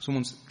mentioned,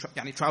 someone's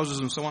trousers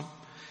and so on.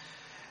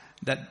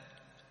 That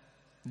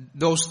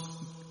those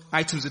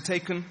items are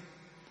taken.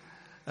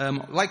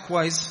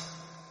 Likewise,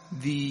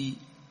 that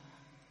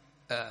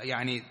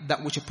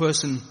which a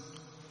person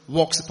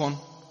walks upon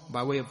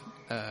by way of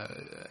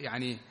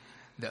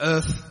the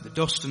earth, the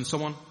dust, and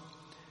so on.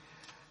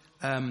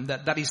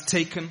 That is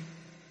taken,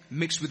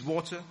 mixed with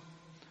water,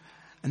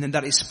 and then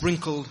that is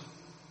sprinkled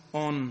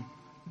on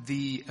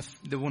the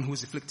one who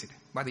is afflicted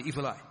by the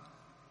evil eye.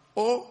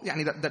 Or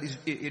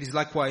it is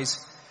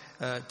likewise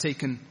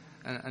taken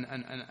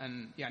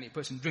and a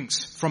person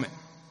drinks from it.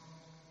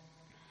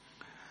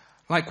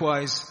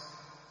 Likewise,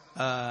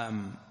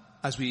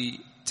 as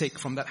we take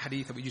from that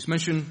hadith that we just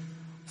mentioned,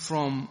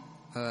 from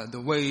the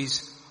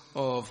ways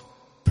of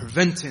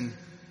preventing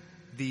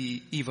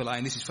the evil eye,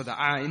 and this is for the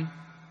ayn,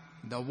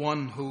 the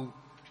one who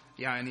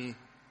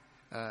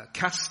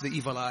casts the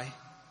evil eye,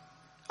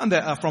 and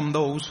there are from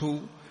those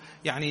who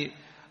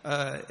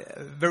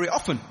very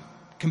often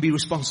can be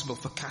responsible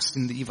for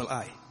casting the evil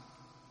eye,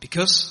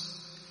 because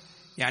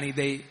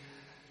they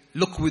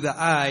look with an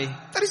eye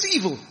that is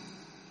evil,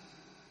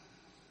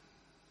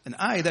 an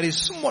eye that is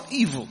somewhat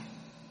evil.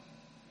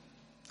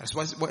 That's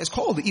what it's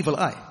called, the evil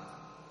eye.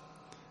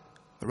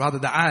 But rather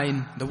the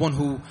ayn, the one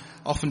who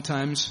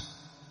oftentimes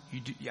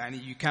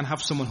you can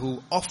have someone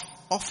who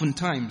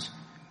oftentimes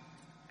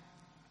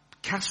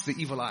casts the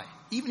evil eye,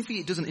 even if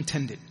he doesn't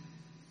intend it.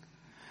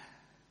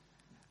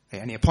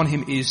 And upon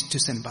him is to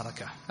send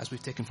barakah, as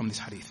we've taken from this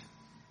hadith,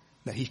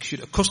 that he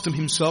should accustom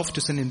himself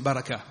to sending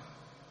barakah.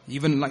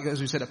 Even like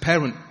as we said, a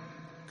parent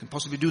can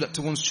possibly do that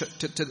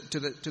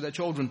to their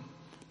children.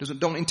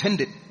 Don't intend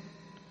it,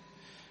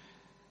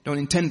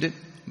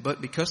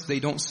 but because they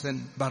don't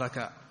send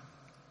barakah.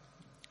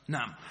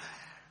 Now,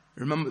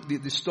 remember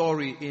the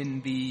story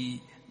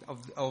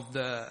of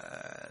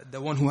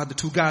the one who had the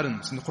two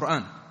gardens in the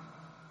Quran.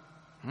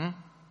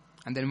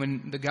 And then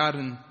when the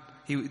garden,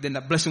 then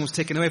that blessing was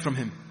taken away from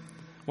him.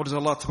 What does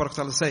Allah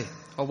Ta'ala say?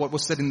 Or what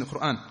was said in the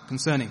Quran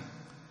concerning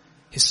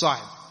his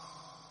sahib?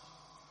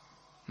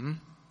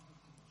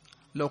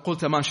 لو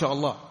قلت ما شاء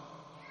الله,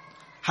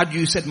 had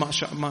you said ما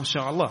شاء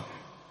الله,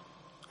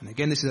 and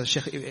again this is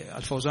Shaykh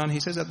Al-Fawzan, he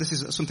says that this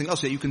is something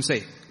else that you can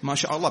say, ما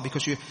شاء الله,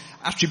 because you're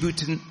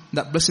attributing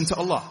that blessing to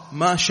Allah.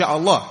 ما شاء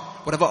الله,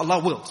 whatever Allah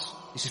wills,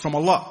 this is from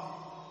Allah.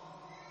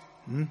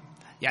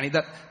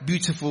 That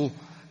beautiful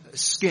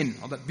skin,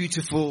 or that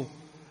beautiful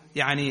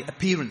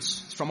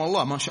appearance, it's from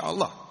Allah, ما شاء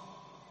الله.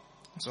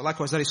 So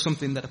likewise, that is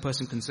something that a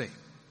person can say.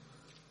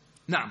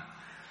 Now,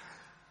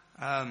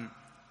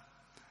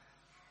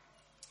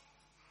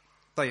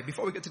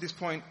 before we get to this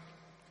point,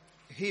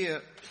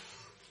 here,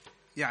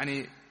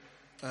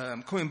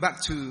 coming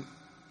back to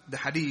the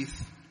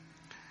hadith,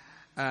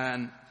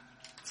 and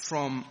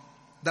from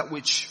that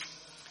which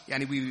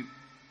we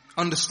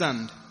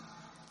understand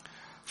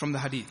from the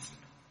hadith.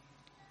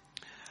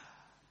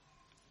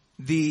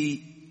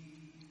 The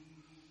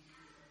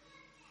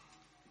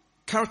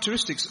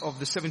characteristics of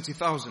the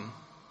 70,000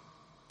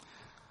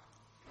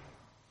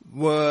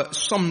 were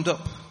summed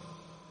up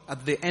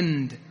at the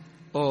end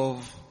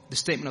of the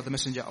statement of the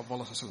Messenger of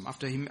Allah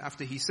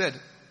after he said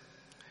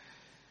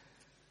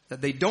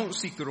that they don't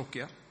seek the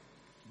ruqyah,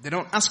 they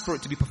don't ask for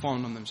it to be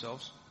performed on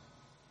themselves,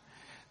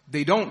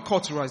 they don't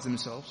cauterize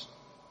themselves,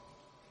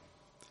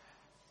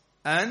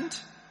 and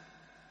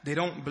they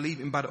don't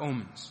believe in bad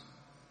omens.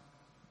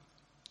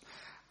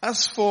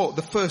 As for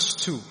the first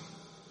two,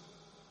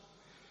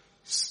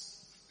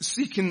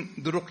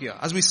 seeking the ruqyah,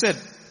 as we said,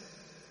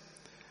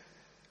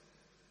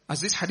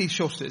 as this hadith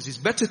shows us, it's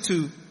better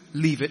to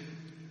leave it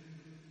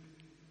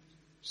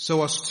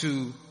so as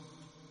to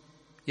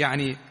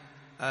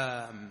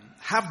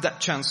have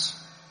that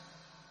chance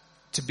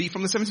to be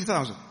from the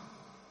 70,000.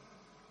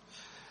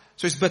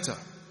 So it's better.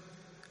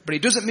 But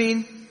it doesn't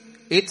mean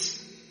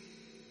it's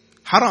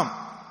haram.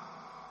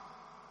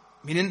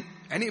 Meaning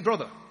any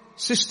brother,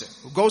 sister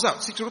who goes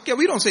out, seeks ruqyah,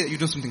 we don't say that you've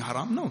done something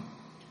haram, no.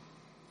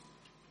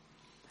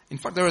 In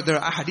fact, there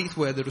are hadith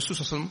where the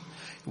Rasul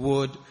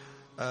would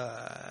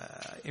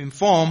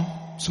inform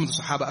some of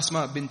the Sahaba,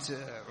 Asma bint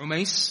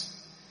Umays,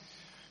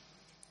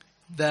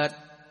 that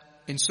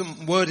in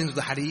some wordings of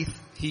the hadith,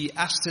 he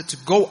asked her to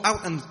go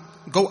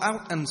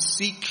out and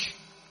seek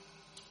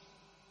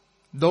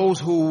those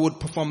who would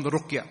perform the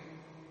ruqyah.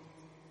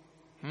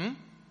 Naam,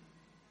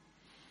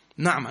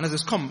 and as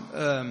has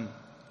come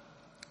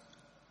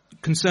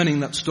concerning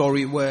that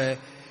story where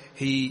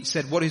he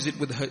said, what is it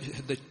with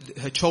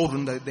her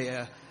children that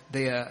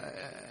they are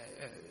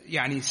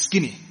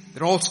skinny?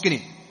 They're all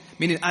skinny.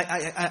 Meaning,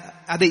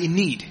 are they in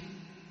need?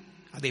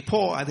 Are they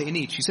poor? Are they in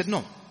need? She said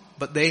no,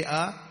 but they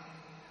are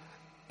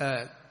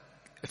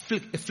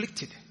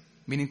afflicted,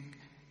 meaning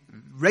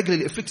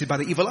regularly afflicted by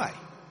the evil eye.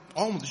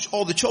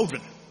 All the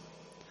children.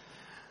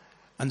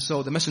 And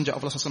so the Messenger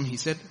of Allah, he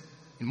said,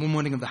 in one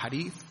morning of the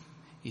hadith,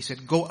 he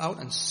said, go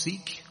out and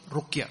seek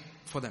ruqyah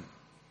for them.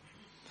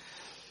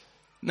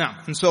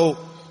 Now, and so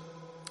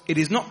it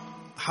is not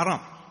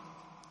haram,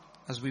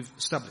 as we've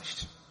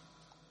established.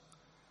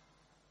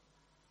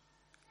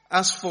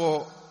 As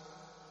for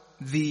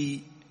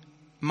the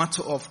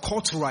matter of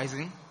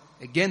cauterizing,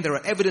 again, there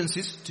are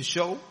evidences to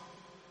show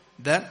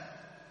that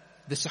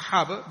the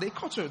Sahaba, they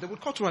would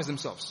cauterize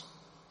themselves.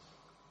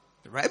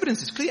 There are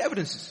evidences, clear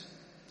evidences,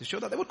 to show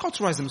that they would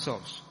cauterize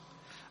themselves.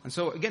 And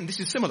so, again, this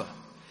is similar,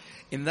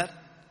 in that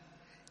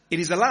it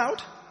is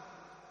allowed,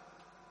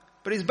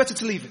 but it is better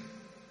to leave it.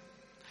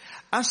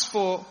 As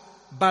for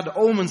bad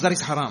omens, that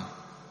is haram.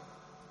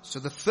 So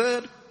the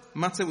third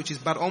matter, which is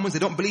bad omens, they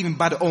don't believe in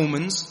bad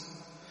omens,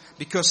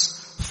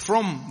 because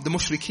from the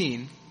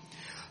mushrikeen,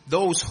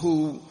 those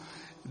who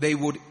they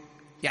would,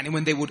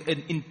 when they would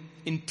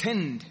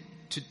intend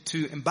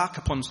to embark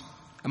upon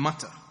a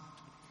matter,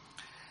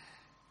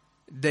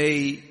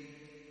 they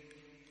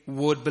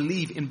would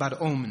believe in bad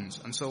omens.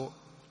 And so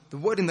the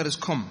wording that has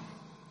come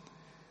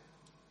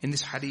in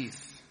this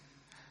hadith,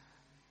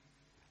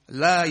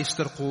 لا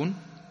يسترقون,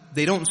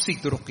 they don't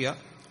seek the ruqyah,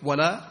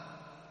 ولا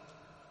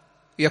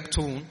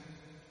يكتون,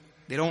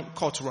 they don't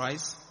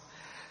cauterize.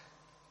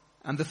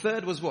 And the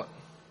third was what?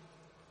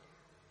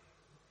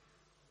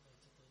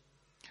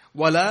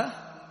 ولا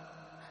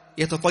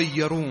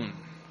يتطيرون.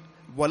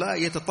 ولا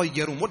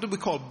يتطيرون. What do we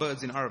call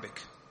birds in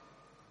Arabic?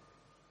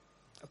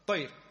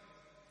 الطير.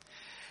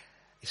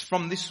 It's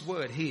from this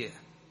word here.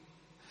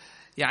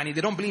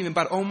 They don't believe in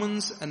bad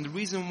omens, and the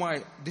reason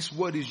why this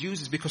word is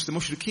used is because the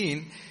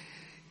mushrikeen,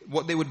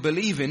 what they would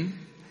believe in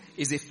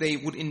is if they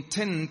would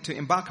intend to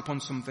embark upon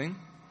something,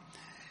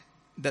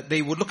 that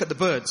they would look at the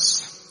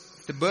birds.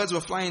 If the birds were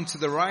flying to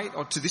the right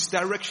or to this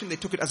direction, they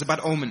took it as a bad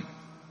omen.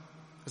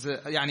 As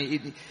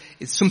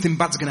it's something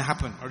bad's going to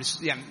happen, or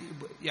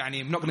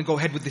I'm not going to go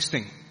ahead with this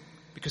thing,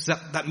 because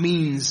that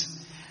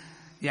means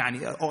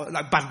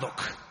like bad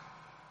luck.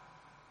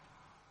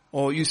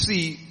 Or you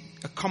see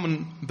a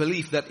common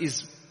belief that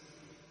is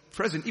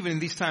present even in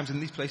these times, in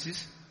these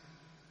places,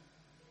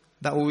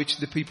 that which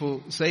the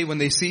people say when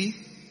they see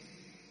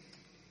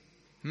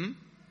an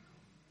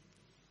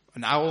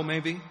owl,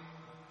 maybe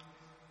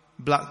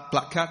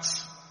black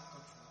cats.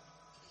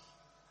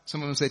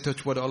 Some of them say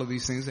touch wood, all of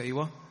these things. There you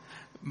are.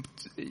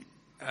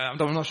 I'm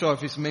not sure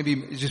if it's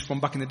just from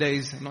back in the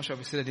days. I'm not sure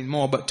if it's said it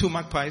anymore. But 2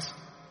 magpies.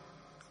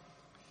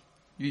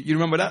 You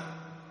remember that?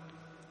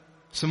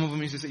 Some of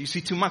them used to say, you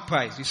see 2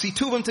 magpies. You see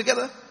 2 of them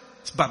together,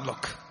 it's bad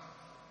luck.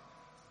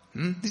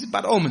 This is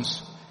bad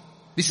omens.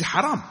 This is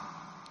haram.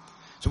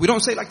 So we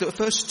don't say like the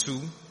first 2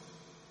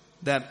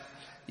 that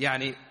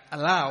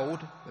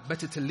allowed, but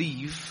better to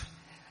leave.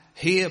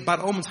 Here, bad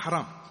omens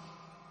haram.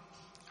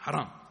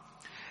 Haram.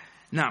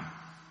 Now,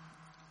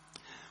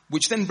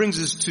 which then brings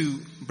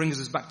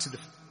us back to the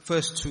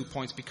first 2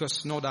 points,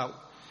 because no doubt,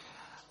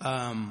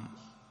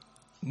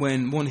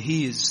 when one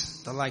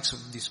hears the likes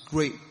of this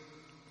great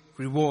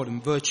reward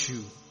and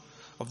virtue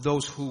of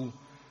those who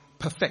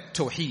perfect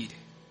Tawhid,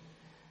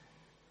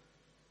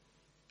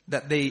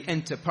 that they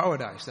enter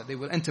paradise, that they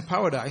will enter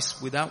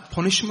paradise without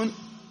punishment,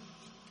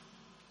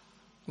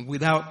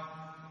 without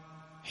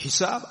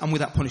hisab, and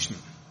without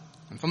punishment.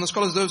 And from the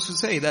scholars, those who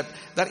say that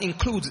that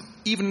includes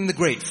even in the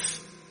grave,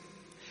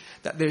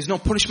 that there is no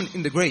punishment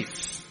in the grave,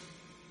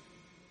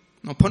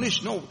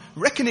 no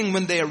reckoning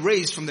when they are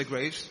raised from their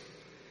graves,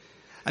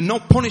 and no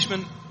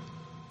punishment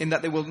in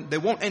that they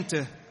won't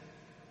enter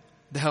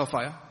the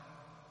hellfire.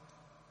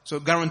 So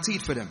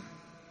guaranteed for them,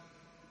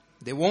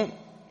 they won't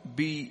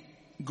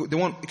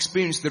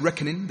experience the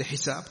reckoning, the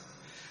hisab,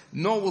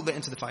 nor will they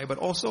enter the fire, but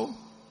also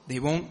they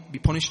won't be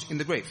punished in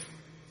the grave.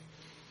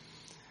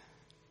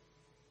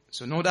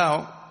 So no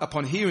doubt,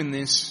 upon hearing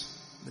this,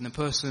 then the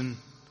person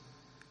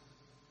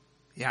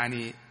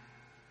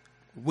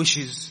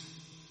wishes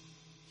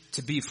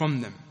to be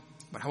from them.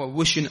 But however,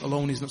 wishing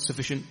alone is not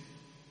sufficient.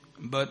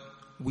 But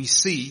we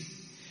see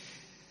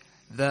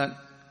that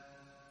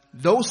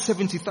those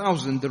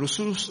 70,000, the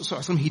Rasul sallallahu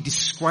alaihi wasallam, he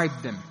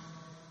described them.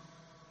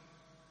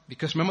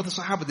 Because remember the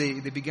Sahaba,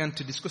 they began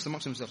to discuss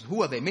amongst themselves.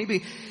 Who are they?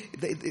 Maybe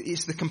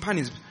it's the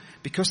companions,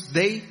 because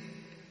they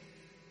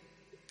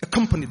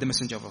accompanied the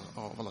Messenger of Allah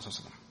sallallahu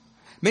alaihi wasallam.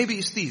 Maybe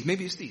it's these,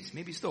 maybe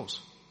it's those.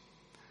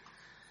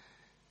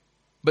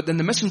 But then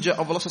the Messenger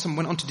of Allah sallallahu alaihi wasallam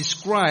went on to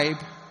describe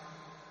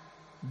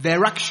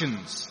their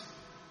actions.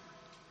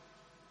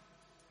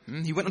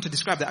 He went on to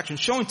describe their actions,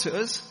 showing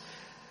to us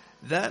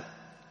that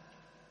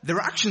there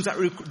are actions that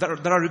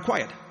are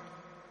required.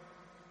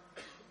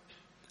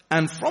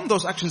 And from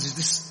those actions is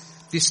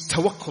this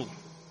tawakkul.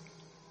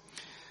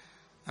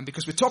 And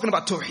because we're talking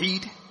about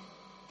Tawhid,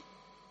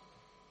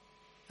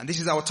 and this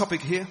is our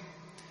topic here,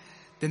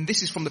 then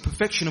this is from the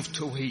perfection of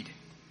Tawhid.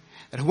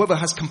 That whoever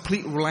has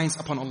complete reliance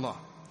upon Allah,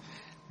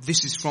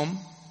 this is from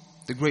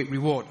the great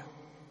reward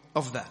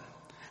of that.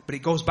 But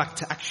it goes back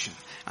to action.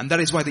 And that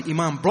is why the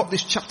Imam brought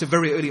this chapter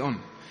very early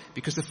on.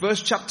 Because the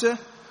first chapter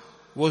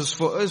was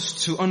for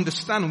us to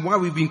understand why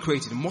we've been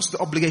created and what's the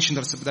obligation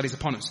that is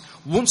upon us.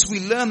 Once we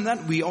learn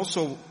that, we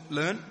also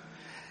learn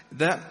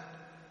that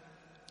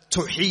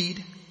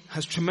Tawheed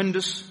has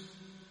tremendous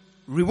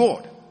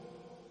reward.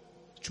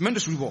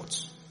 Tremendous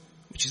rewards.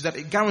 Which is that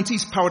it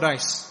guarantees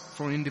paradise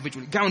for an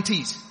individual. It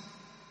guarantees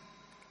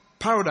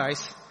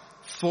paradise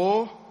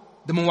for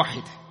the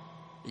muwahhid.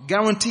 It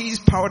guarantees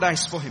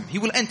paradise for him. He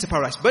will enter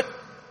paradise. But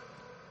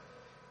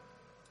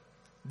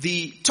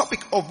the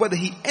topic of whether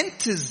he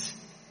enters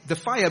the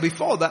fire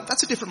before that,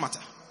 that's a different matter.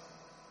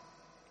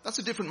 That's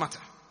a different matter.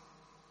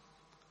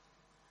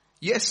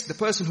 Yes, the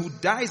person who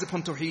dies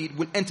upon Tawheed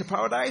will enter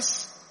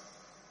paradise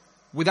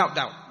without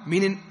doubt.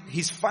 Meaning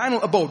his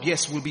final abode,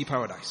 yes, will be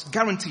paradise.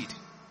 Guaranteed.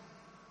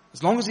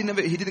 As long as he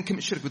didn't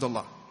commit shirk with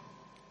Allah.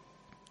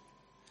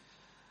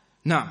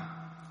 Now,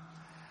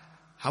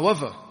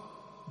 however,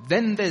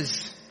 then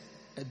there's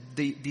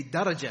the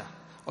daraja,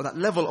 or that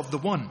level of the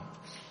one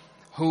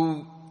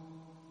who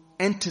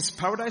enters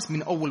paradise,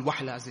 min awwal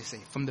wahla, as they say,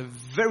 from the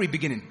very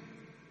beginning.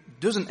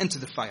 Doesn't enter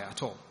the fire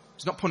at all.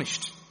 He's not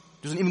punished.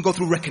 Doesn't even go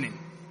through reckoning.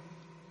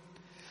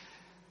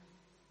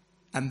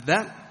 And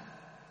that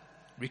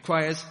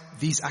requires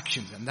these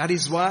actions. And that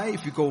is why,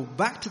 if you go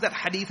back to that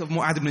hadith of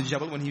Mu'adh ibn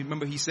Jabal, when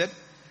he said,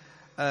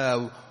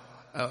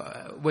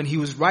 when he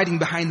was riding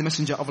behind the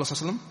Messenger of Allah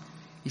sallallahu alaihi wasallam,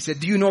 he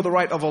said, do you know the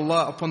right of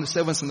Allah upon the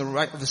servants and the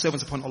right of the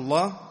servants upon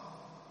Allah?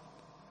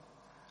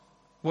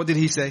 What did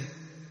he say?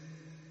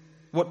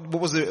 What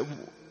was it,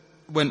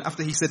 when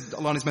after he said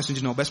Allah and His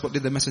Messenger know best, what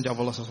did the Messenger of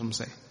Allah sallallahu alaihi wasallam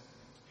say?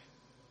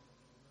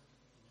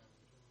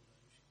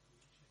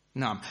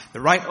 Naam. The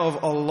right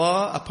of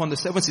Allah upon the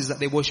servants is that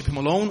they worship Him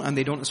alone and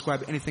they don't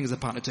ascribe anything as a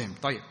partner to Him.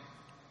 طيب.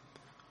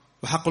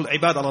 وحق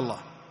العباد على الله.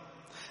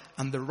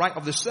 And the right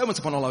of the servants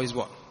upon Allah is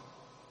what?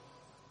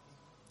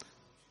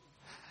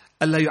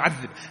 ألا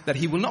يعذب. That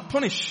He will not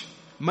punish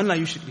man لا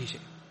يشرك به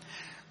شيء.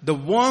 The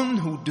one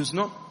who does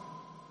not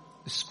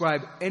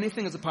ascribe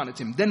anything as a partner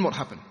to Him. Then what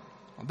happened?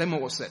 Then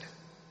what was said?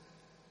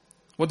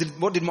 What did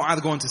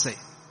Mu'adh go on to say?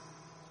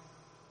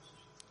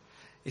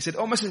 He said,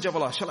 O Messenger of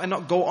Allah, shall I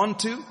not go on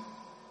to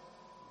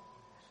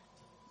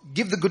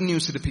give the good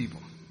news to the people?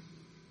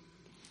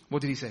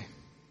 What did he say?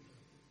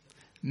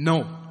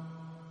 No.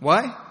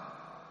 Why?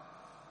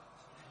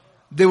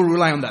 They will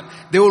rely on that.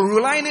 They will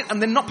rely on it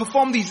and then not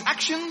perform these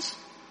actions,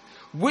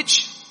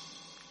 which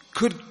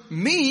could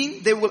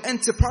mean they will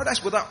enter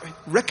paradise without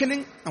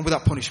reckoning and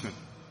without punishment.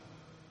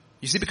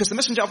 You see, because the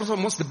Messenger of Allah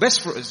wants the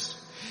best for us.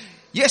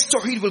 Yes,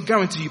 Tawheed will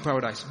guarantee you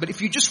paradise. But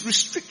if you just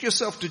restrict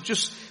yourself to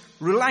just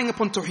relying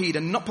upon Tawheed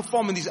and not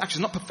performing these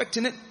actions, not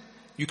perfecting it,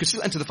 you can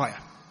still enter the fire.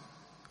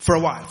 For a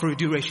while, for a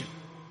duration.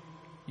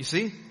 You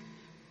see?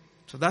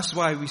 So that's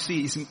why we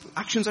see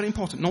actions are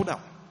important, no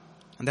doubt.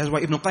 And that's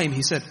why Ibn Qayyim,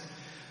 he said,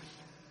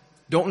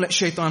 don't let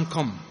shaitan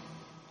come.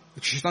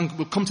 Shaitan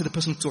will come to the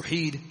person of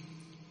Tawheed,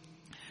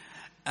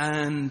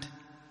 and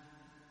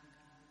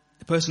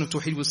the person of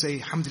Tawheed will say,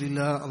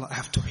 Alhamdulillah, Allah, I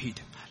have Tawheed.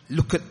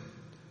 Look at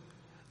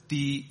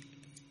the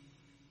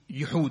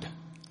Yuhud,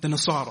 the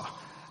Nasara.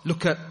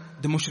 Look at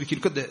the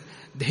Mushrikeen, look at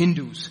the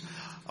Hindus,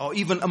 or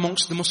even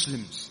amongst the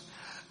Muslims.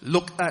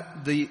 Look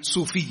at the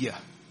Sufiya.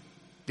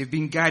 They've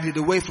been guided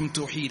away from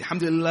Tawhid.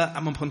 Alhamdulillah,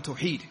 I'm upon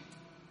Tawhid.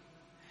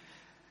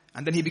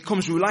 And then he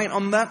becomes reliant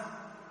on that,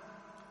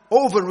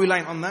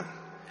 over-reliant on that,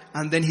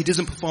 and then he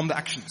doesn't perform the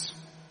actions.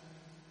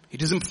 He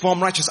doesn't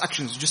perform righteous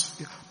actions,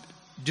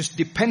 just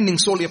depending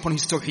solely upon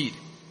his Tawhid.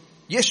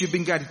 Yes, you've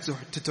been guided to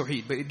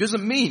Tawhid, but it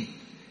doesn't mean,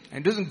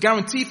 and it doesn't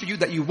guarantee for you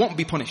that you won't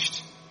be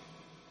punished.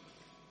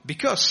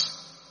 Because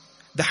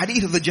the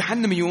hadith of the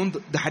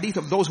Jahannamiyun, the hadith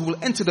of those who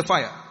will enter the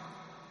fire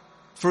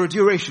for a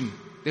duration,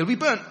 they'll be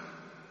burnt.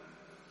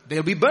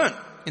 They'll be burnt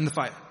in the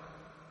fire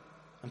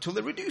until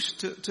they're reduced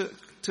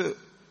to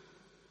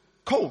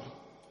coal,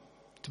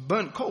 to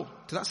burnt coal,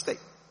 to that state.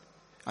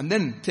 And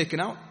then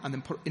taken out and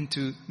then put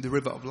into the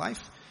river of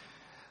life.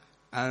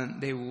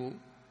 And they will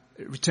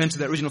return to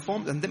their original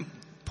form and then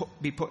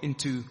be put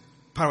into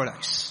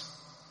paradise.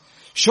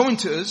 Showing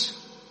to us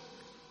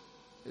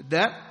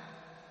that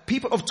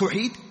people of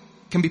Tawheed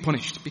can be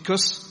punished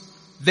because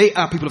they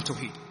are people of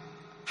Tawheed.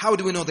 How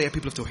do we know they are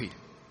people of Tawheed?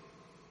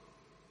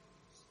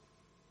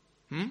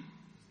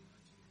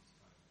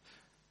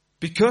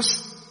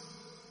 Because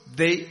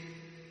they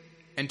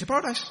enter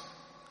paradise.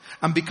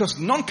 And because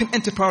none can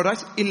enter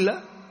paradise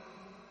illa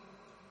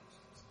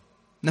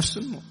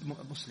nafsun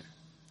Muslim.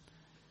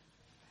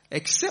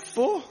 Except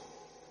for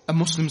a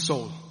Muslim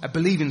soul, a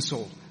believing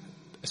soul,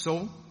 a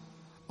soul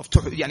of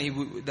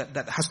Tawheed,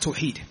 that has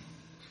Tawheed.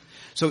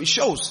 So it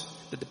shows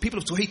that the people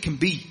of Tawheed can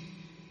be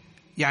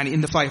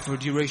in the fire for a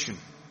duration.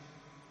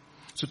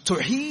 So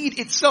Tawheed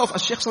itself,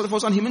 as Shaykh Salih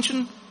Fawzan, he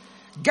mentioned,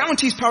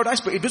 guarantees paradise,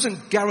 but it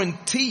doesn't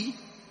guarantee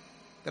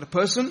that a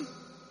person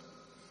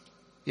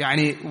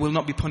will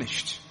not be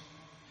punished.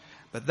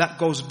 But that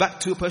goes back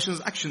to a person's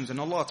actions and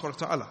Allah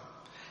Ta'ala.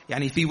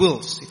 If he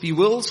wills,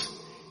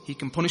 he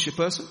can punish a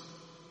person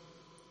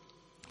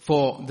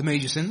for the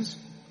major sins.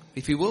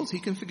 If he wills, he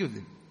can forgive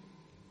them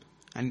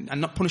and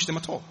not punish them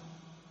at all.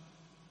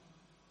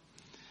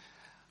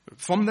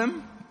 From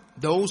them,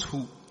 those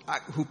who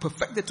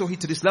perfect their Tawheed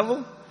to this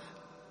level,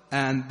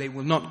 and they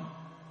will not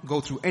go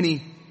through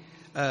any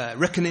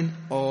reckoning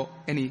or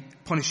any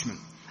punishment.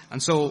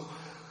 And so,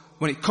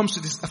 when it comes to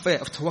this affair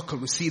of tawakkul,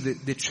 we see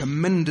the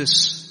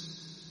tremendous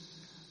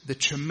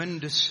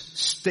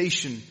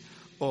station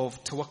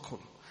of tawakkul,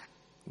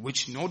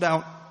 which no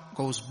doubt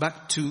goes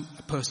back to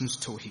a person's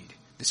Tawheed.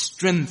 The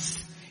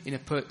strength in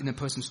a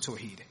person's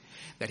Tawheed,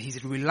 that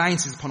his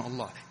reliance is upon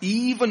Allah.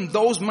 Even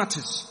those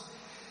matters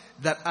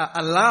that are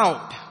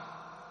allowed,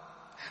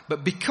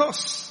 but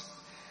because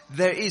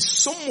there is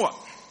somewhat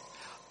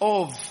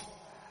of,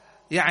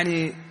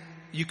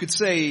 you could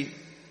say,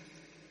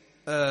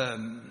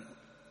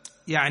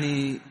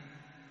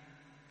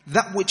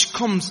 that which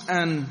comes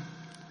and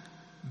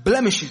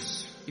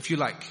blemishes, if you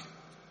like,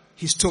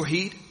 his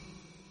Tawheed,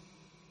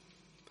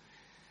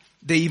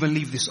 they even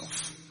leave this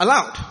off.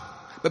 Allowed.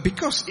 But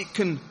because it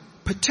can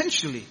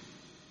potentially,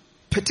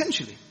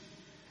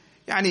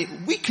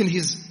 weaken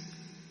his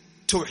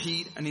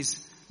Tawheed and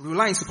his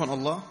reliance upon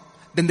Allah,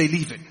 then they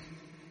leave it.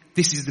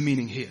 This is the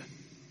meaning here.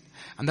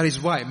 And that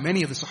is why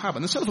many of the Sahaba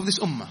and the Salaf of this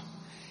Ummah,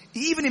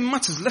 even in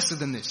matters lesser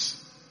than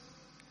this,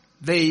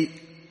 they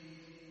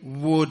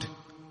would,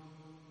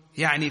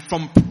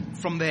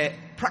 from their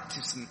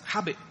practice and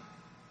habit,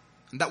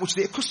 and that which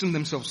they accustom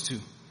themselves to,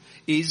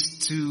 is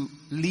to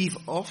leave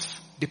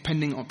off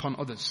depending upon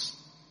others.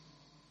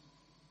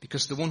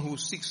 Because the one who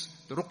seeks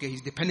the ruqyah,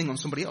 he's depending on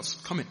somebody else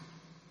coming.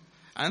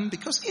 And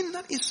because in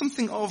that is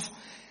something of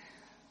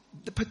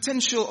the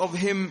potential of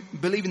him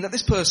believing that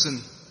this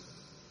person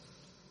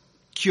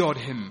cured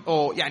him,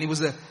 or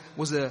was a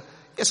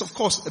yes, of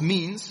course, a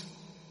means.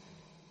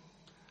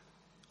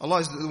 Allah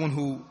is the one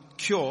who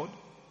cured,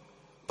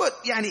 but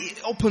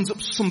it opens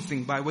up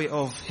something by way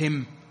of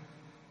him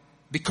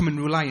becoming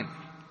reliant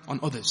on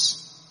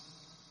others.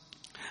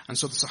 And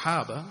so the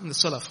Sahaba and the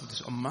Salaf of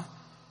this Ummah,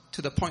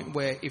 to the point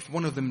where if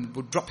one of them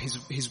would drop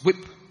his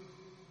whip,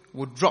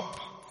 would drop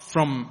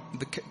from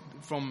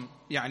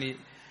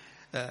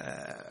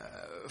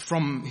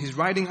his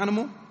riding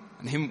animal,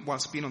 and him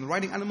whilst being on the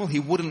riding animal, he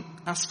wouldn't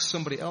ask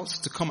somebody else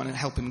to come and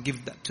help him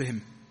give that to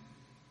him.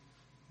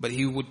 But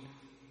he would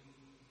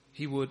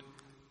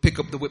pick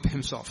up the whip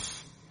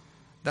himself.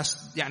 That's,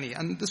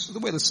 and this is the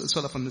way the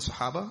Salaf and the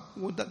Sahaba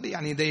would, that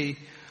they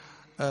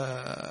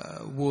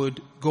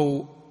would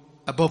go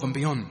above and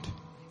beyond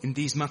in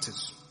these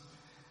matters.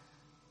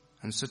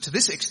 And so to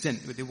this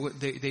extent, they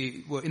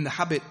were in the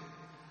habit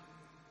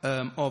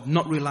of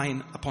not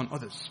relying upon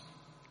others.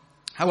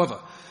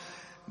 However,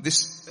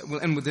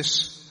 we'll end with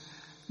this.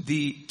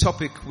 The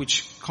topic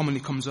which commonly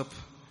comes up,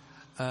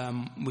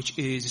 which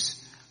is,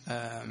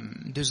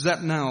 does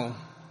that now,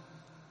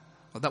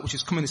 or that which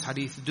is coming in this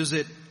hadith, does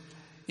it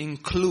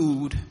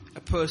include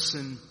a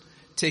person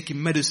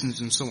taking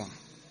medicines and so on?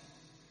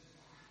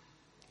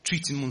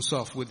 Treating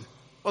oneself with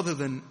other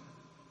than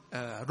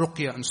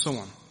ruqyah and so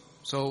on.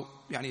 So,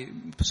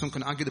 some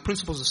can argue the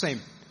principle is the same.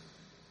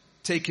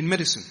 Taking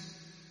medicine.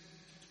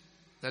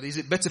 That is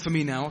it better for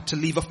me now to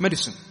leave off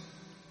medicine?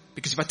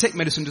 Because if I take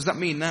medicine, does that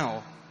mean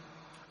now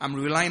I'm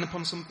relying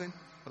upon something?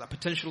 Or that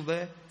potential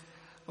there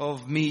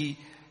of me,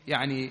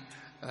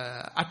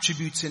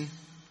 attributing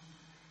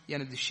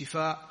the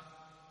shifa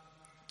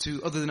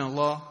to other than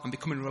Allah and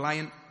becoming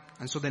reliant,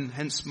 and so then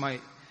hence my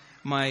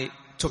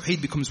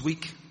Tawhid becomes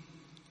weak,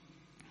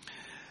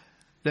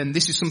 then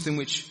this is something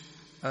which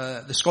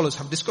the scholars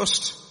have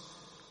discussed.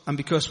 And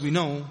because we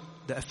know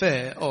the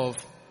affair of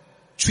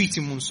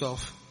treating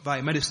oneself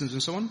via medicines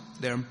and so on,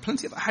 there are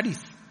plenty of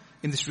hadith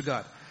in this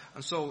regard.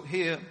 And so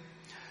here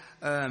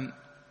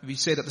we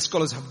say that the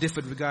scholars have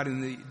differed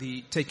regarding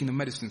the taking of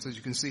medicines. As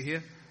you can see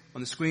here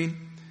on the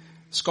screen,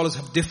 scholars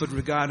have differed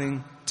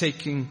regarding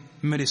taking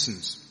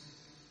medicines.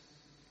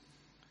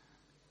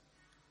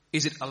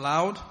 Is it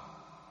allowed,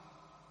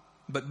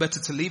 but better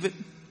to leave it?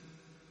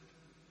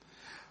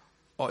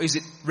 Or is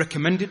it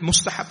recommended,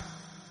 mustahab?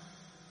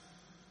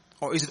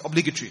 Or is it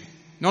obligatory?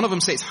 None of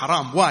them say it's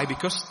haram. Why?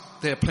 Because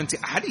there are plenty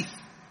of hadith,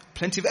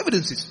 plenty of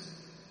evidences.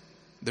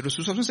 The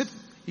Rasul said,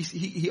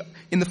 he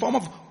in the form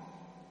of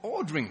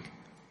ordering,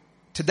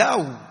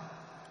 tadaw,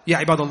 ya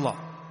ibadallah,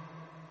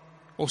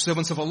 O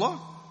servants of Allah,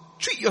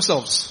 treat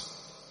yourselves.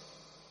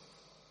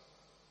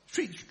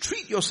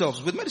 Treat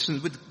yourselves with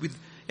medicine, with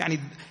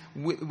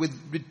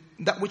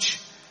that which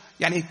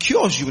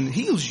cures you and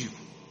heals you.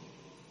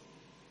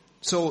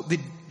 So the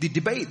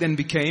debate then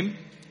became,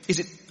 is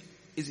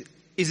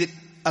it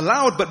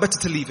allowed but better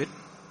to leave it?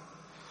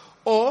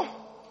 Or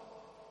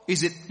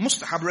is it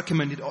mustahab,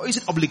 recommended? Or is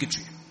it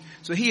obligatory?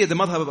 So here the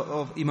madhab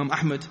of Imam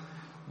Ahmad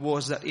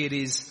was that it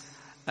is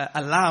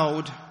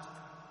allowed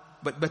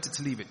but better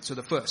to leave it. So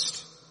the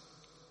first.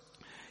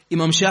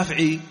 Imam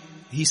Shafi'i,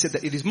 he said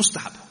that it is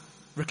mustahab,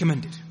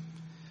 recommended.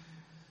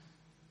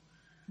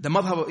 The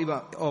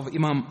madhab of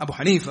Imam Abu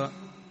Hanifa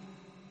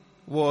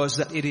was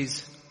that it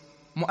is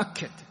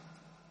mu'akkad.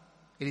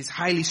 It is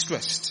highly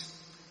stressed.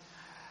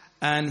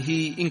 And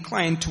he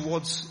inclined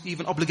towards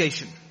even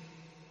obligation.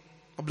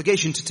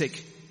 Obligation to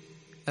take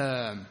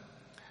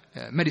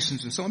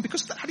medicines and so on,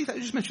 because that hadith that I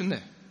just mentioned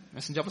there.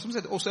 Messenger of Allah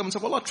said, O servants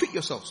of Allah, treat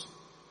yourselves.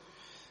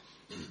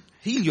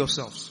 Heal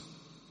yourselves.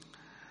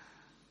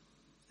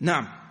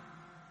 Naam.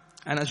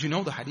 And as you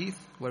know, the hadith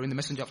wherein the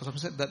Messenger of Allah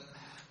said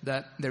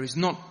that there is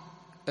not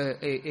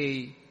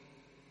and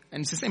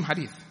it's the same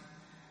hadith.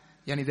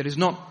 There is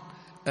not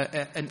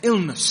an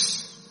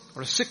illness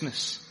or a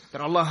sickness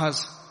that Allah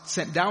has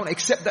sent down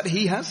except that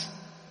He has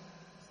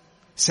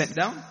sent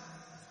down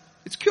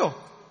its cure.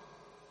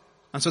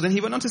 And so then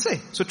he went on to say,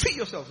 so treat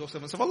yourselves, O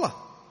servants of Allah.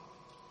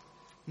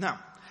 Now,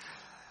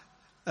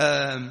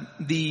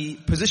 the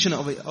position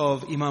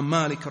of Imam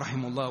Malik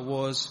rahimahullah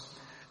was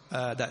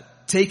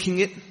that taking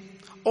it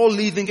or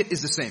leaving it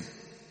is the same.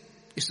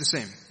 It's the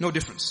same, no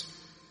difference.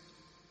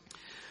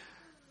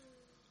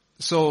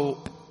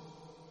 So,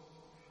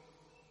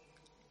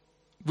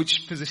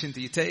 which position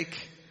do you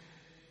take?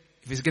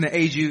 If it's going to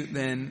aid you,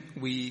 then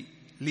we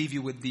leave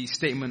you with the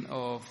statement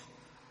of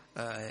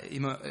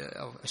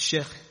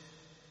Sheikh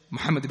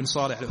Muhammad ibn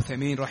Salih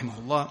al-Uthaymeen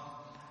rahimahullah,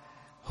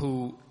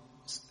 who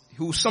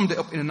summed it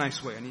up in a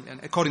nice way. And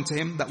according to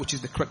him, that which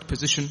is the correct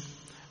position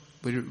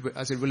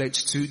as it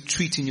relates to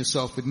treating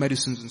yourself with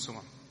medicines and so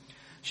on.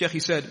 Sheikh, he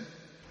said,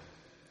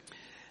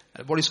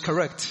 what is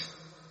correct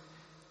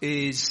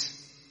is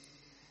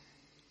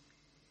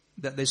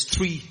that there's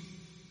three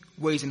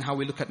ways in how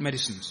we look at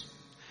medicines.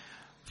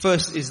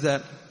 First is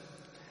that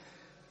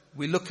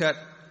we look at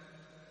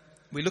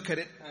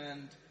it,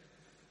 and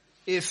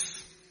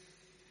if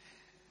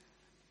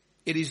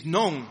it is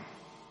known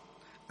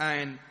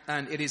and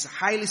it is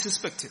highly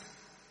suspected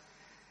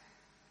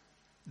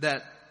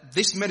that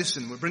this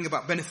medicine will bring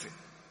about benefit,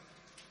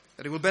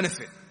 that it will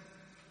benefit,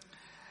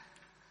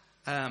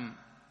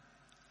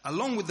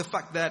 along with the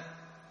fact that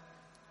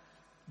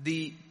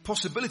the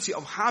possibility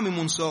of harming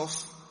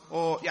oneself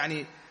or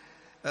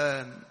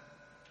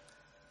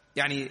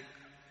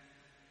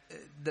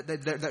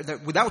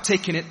that without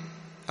taking it,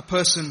 a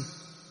person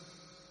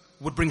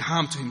would bring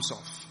harm to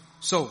himself.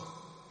 So,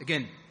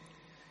 again,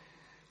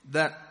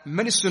 that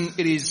medicine,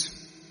 it is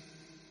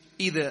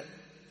either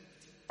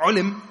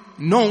ulim,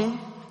 known,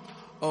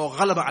 or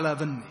ghalaba ala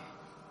dhanni,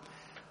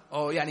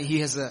 or he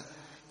has a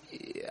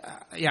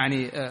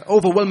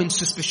overwhelming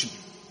suspicion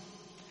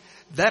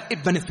that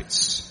it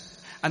benefits,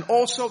 and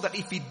also that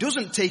if he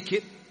doesn't take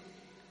it,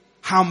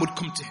 harm would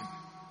come to him.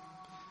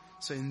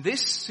 So in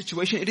this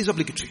situation, it is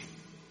obligatory.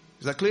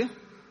 Is that clear?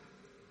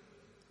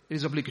 It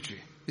is obligatory.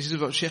 This is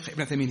what Sheikh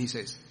Ibn Uthaymeen, he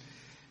says.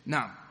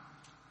 Now,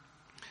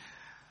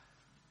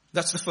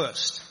 that's the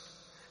first.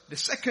 The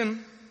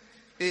second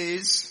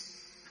is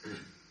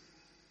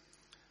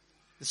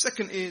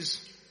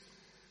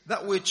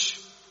that which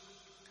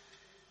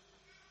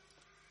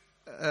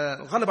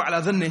غلب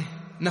على ظنه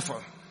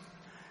نفعه,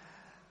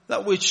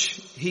 that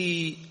which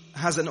he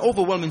has an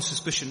overwhelming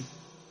suspicion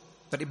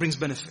that it brings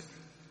benefit.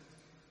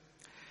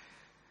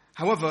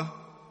 However,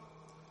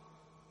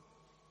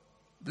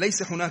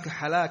 ليس هناك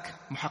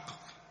هلاك محقق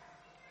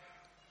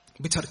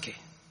بتركه.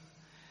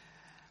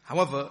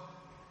 However,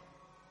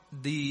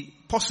 the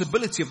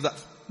possibility of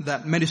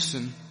that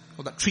medicine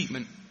or that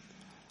treatment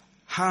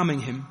harming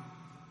him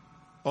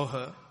or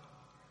her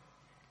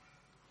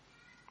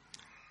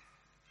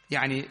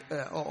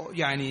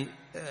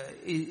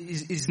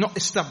is not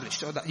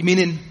established, or that,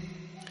 meaning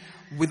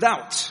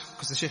without,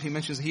 because the Shaykh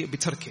mentions here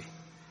bitarki.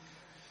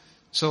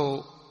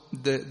 So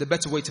the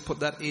better way to put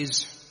that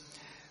is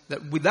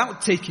that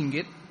without taking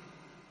it,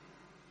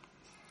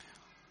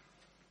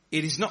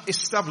 it is not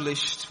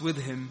established with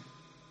him,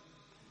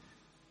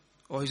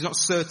 or he's not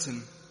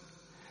certain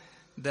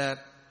that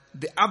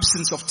the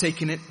absence of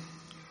taking it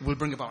will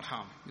bring about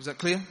harm. Is that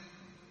clear?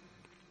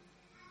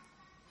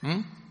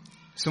 Can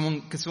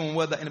someone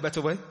word that in a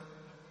better way?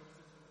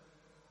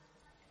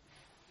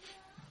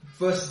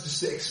 First, just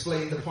to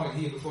explain the point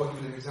here before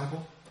giving an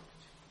example.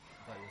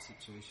 That your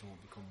situation will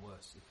become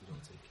worse if you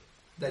don't take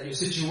it. That your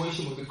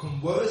situation will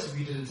become worse if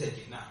you didn't take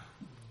it now.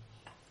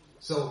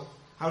 So,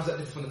 how does that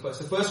differ from the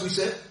first? The first we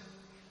said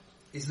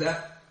is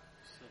that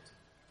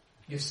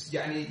you're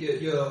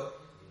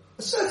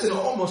certain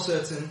or almost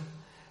certain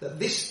that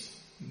this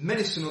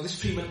medicine or this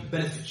treatment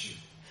benefits you.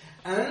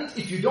 And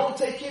if you don't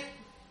take it,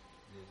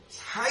 it's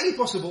highly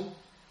possible,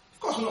 of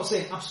course we're not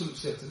saying absolute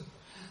certain,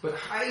 but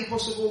highly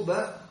possible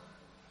that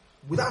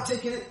without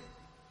taking it,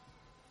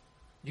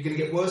 you're going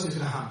to get worse and it's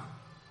going to harm.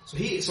 So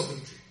here it's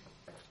obligatory.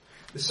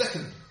 The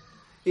second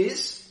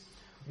is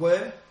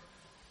where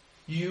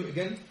you,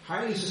 again,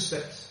 highly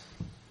suspect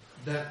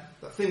that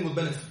that thing will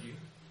benefit you.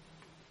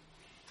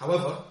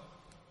 However,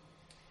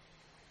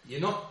 you're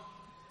not,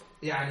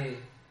 you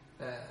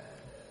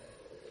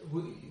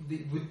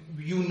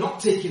not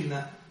taking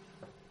that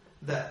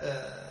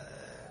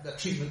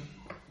treatment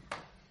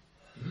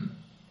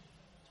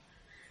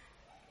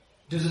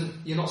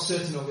you're not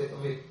certain of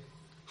it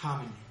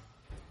harming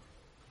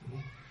you.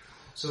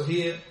 So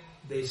here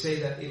they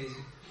say that it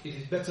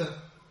is better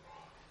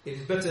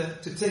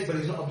to take, but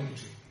it's not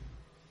obligatory.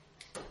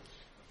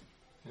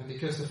 And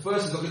because the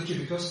first is obligatory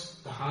because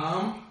the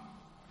harm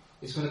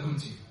is going to come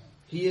to you.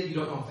 Here you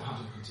don't know if the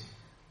harm is going to come to you.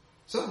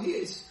 So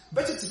here it's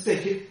better to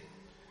take it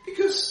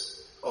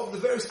because of the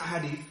various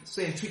ahadith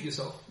saying treat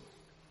yourself.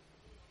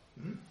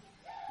 It's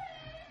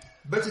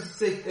better to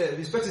take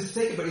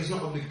it, but it's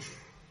not obligatory.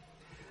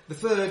 The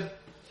third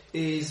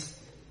is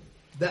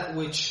that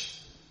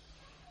which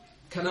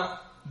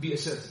cannot be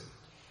ascertained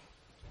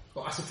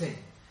or ascertained.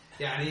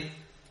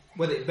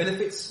 Whether it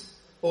benefits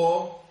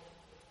or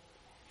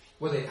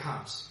whether it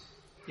harms.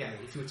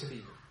 If you were to leave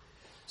it.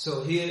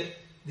 So here,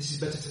 this is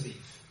better to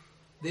leave.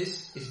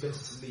 This is better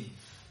to leave.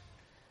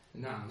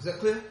 Now, is that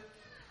clear?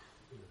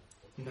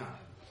 Now.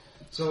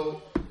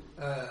 So,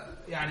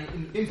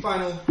 in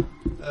final,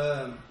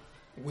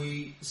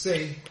 we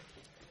say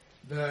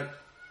that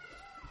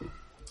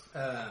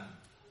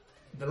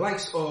the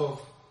likes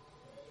of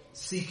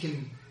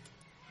seeking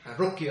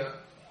ruqya,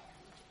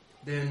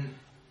 then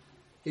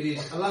it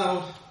is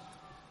allowed,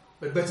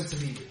 but better to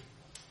leave it.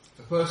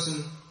 If a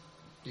person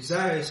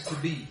desires to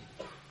be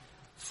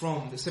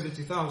from the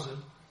 70,000,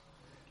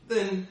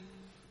 then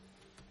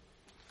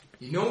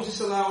he knows it's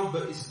allowed,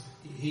 but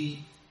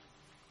he,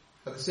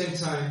 at the same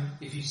time,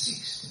 if he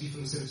seeks to be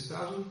from the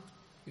 70,000,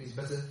 it is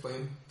better for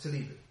him to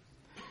leave it.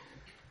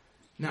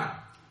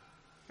 Now,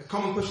 a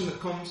common question that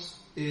comes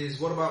is,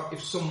 what about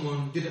if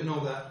someone didn't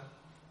know that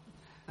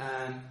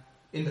and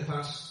in the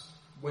past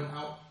went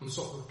out and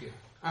sought ruqya,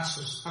 asked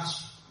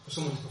for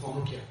someone to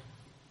perform ruqya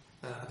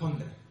upon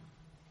them?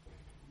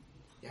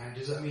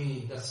 Does that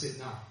mean that's it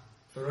now,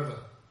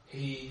 forever?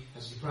 He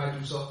has deprived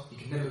himself, he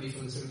can never be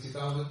from the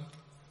 70,000?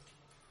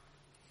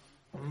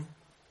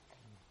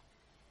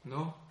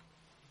 No?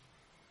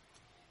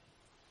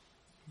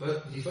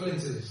 But he fell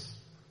into this.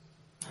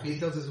 And he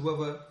tells us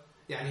whoever,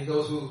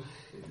 those who,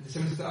 the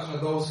 70,000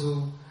 are those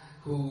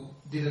who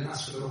didn't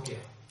ask for the ruqya.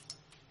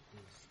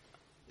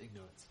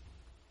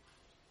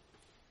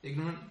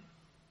 Ignorant?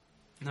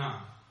 No.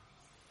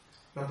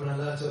 رَبَّنَا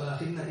لَا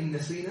تُؤَاخِذْنَا إِن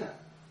نَسِينَا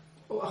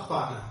أَوْ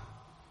أَخْطَأْنَا.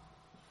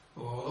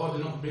 Oh Lord,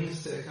 do not bring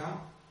us to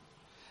account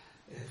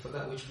for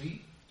that which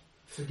we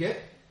forget,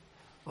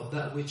 or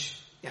that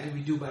which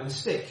we do by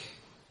mistake.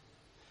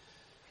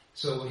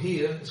 So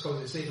here, the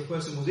scholars say if a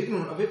person was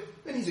ignorant of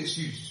it, then he's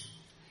excused.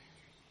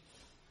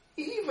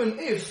 Even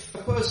if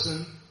a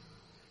person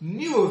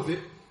knew of it,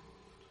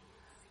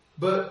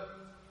 but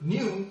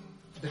knew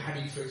the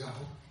hadith, for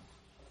example,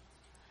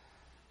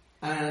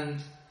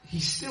 and he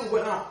still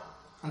went out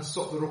and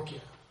sought the ruqya,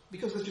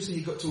 because let's just say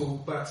he got to a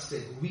bad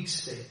state, a weak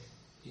state.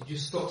 He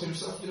just thought to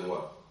himself, you know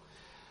what,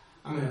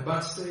 I'm in a bad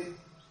state,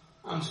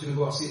 I'm just going to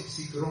go out and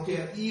seek the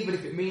ruqya, even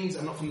if it means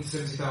I'm not from the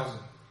 70,000.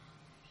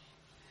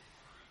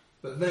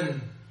 But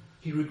then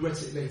he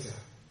regrets it later.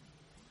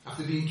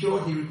 After being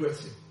cured, he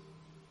regrets it.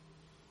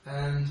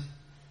 And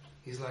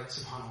he's like,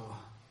 subhanAllah,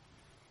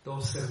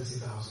 those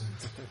 70,000.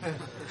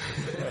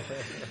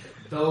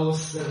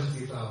 Those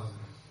 70,000.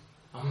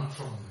 I'm not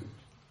from them.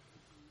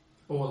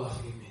 Oh Allah,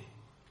 forgive me.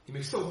 He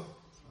makes tawbah.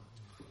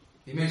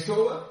 He makes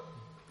tawbah.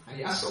 And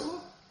he asks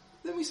Allah.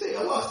 Then we say,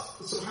 Allah,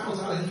 subhanahu wa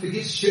ta'ala, He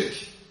forgives shirk.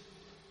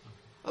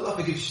 Allah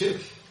forgives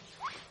shirk.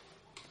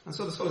 And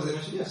so the scholars, they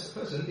mention, yes, a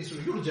person, it's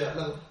yurja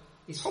level.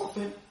 It's hope for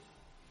him.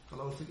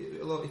 Allah will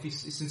forgive. Allah, if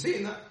he's sincere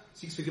in that,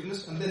 seeks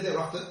forgiveness, and then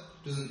thereafter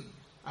doesn't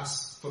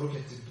ask for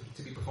ruqya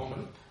to be performed on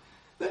him,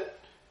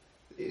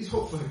 is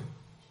hope for him.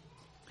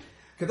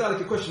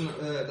 كذلك a question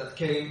that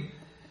came,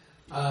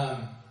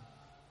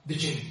 the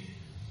jinn.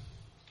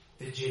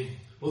 The jinn.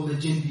 Will the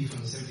jinn be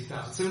from the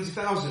 70,000?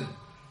 70,000.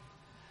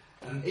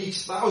 And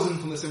each 1,000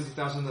 from the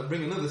 70,000 that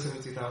bring another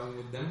 70,000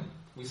 with them,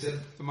 we said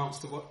amounts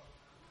to what?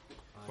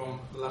 From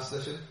the last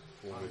session?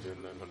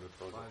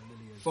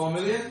 4,900,000.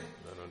 4,900,000?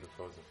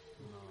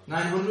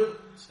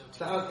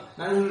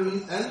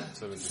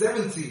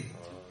 970.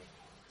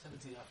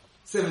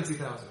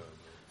 70,000.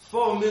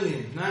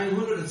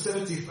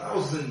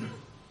 4,970,000.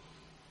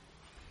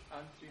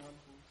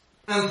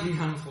 And 3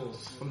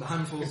 handfuls from the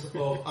handfuls of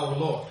our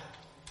Lord.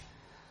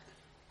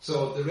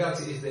 So the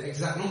reality is the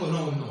exact number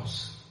no one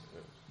knows.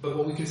 But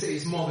what we can say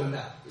is more than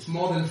that. It's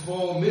more than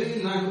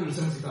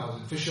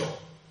 4,970,000 for sure.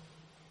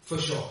 For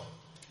sure.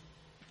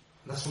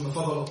 That's from the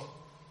fadl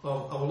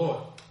of our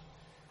Lord.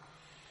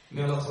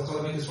 May Allah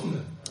SWT make us from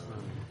them.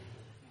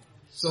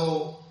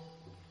 So,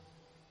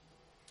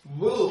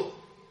 will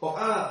or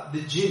are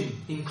the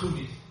jinn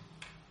included?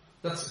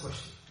 That's the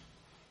question.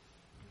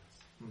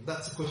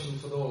 That's a question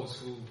for those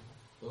who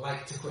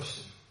like to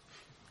question,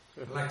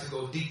 like to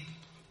go deep.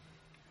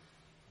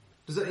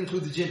 Does that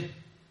include the jinn?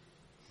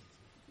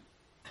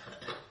 I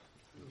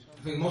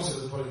think most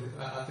of us probably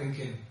are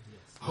thinking,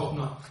 I hope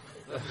not.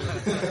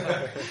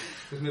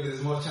 Because maybe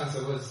there's more chance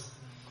of us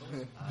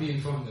being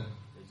from them.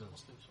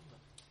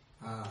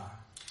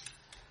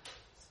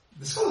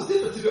 The scholars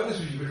differ, to be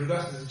honest with you, with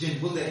regards to the jinn.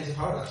 Will they enter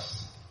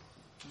paradise?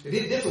 They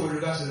did differ with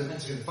regards to them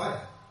entering the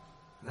fire.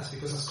 And that's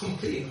because that's come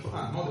clear in the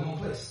Quran, more than one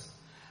place.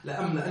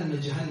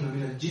 لَأَمْلَأَنَّ جَهَنَّمَ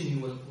مِنَ الْجِنِّ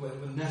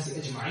وَالنَّاسِ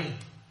أَجْمَعِينَ.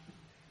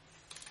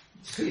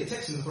 It's clear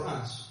text in the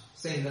Quran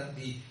saying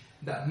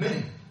that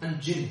men and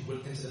jinn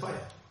will enter the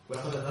fire.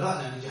 وَلَقَدْ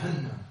ذَرَأْنَا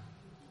لِجَهَنَّمَ.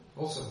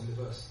 Also in the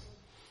verse.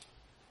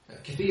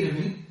 كَثِيرًا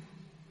مِنْ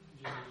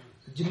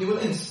الْجِنِّ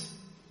وَالْإِنسِ.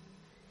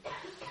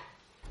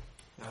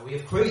 Now we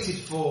have created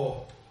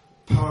for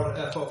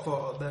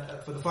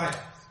the fire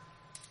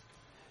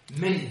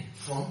many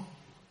from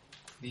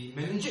the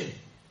men and jinn.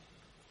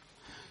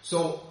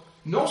 So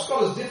no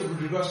scholars differ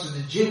with regards to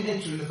the jinn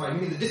entering the fire,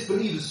 meaning the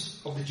disbelievers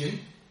of the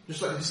jinn,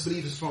 just like the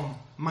disbelievers from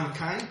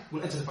mankind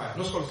will enter the fire.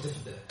 No scholars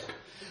differ there.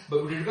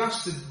 But with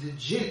regards to the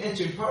jinn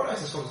entering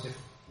paradise, the scholars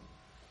differ.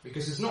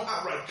 Because there's no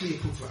outright clear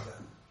proof like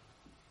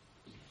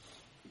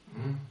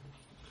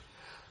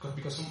that.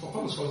 Because some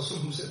from the scholars, some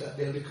who said that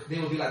they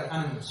will be like the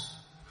animals.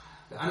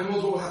 The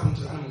animals, what will happen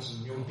to the animals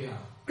in Yom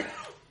Qiyamah?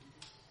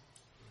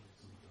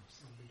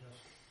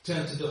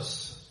 Turn to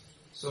dust.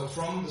 So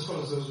from the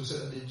scholars, those who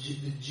said that the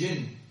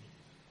jinn,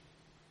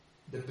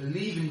 the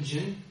believing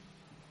jinn,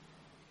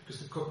 because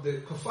the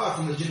kuffar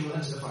from the jinn will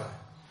enter the fire.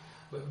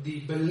 But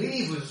the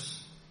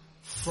believers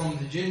from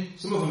the jinn,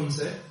 some of them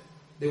say,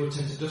 they will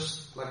turn to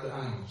dust like the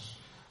animals.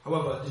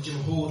 However, the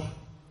jumhur,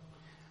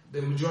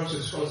 the majority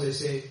of the scholars, they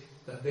say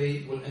that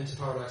they will enter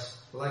paradise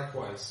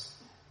likewise.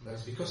 That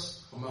is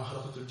because وَمَا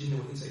خَلَقَتُ الْجِنَّ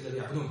وَالْإِنسَ إِلَّا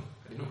لِيَعْبُدُونَ.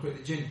 I did not create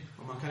the jinn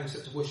or mankind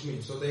except to worship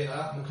me. So they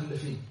are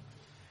mukallafin.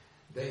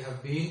 They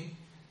have been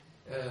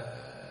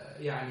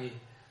they are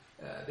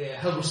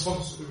held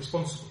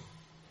responsible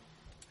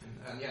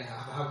and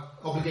have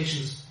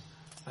obligations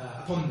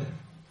upon them.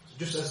 So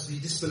just as the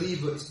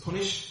disbeliever is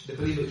punished, the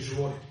believer is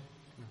rewarded.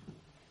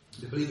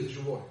 The believer is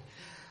rewarded.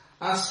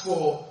 As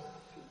for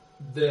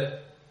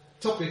the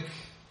topic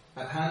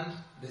at hand,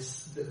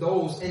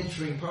 those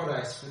entering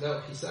paradise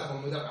without hisab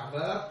and without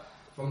adhab,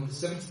 from the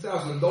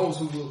 70,000, those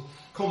who will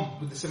come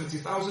with the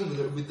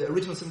 70,000, with the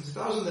original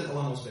 70,000, then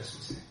Allah knows best,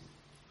 we say.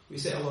 We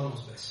say Allah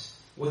knows best.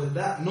 Whether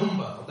that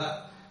number or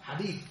that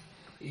hadith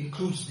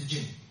includes the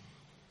jinn.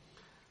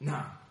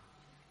 Now,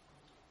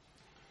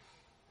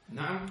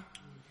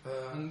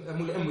 and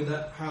we'll end with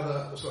that.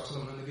 هذا وصلى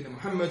الله على نبينا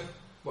محمد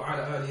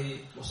وعلى آله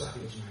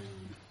وصحبه أجمعين.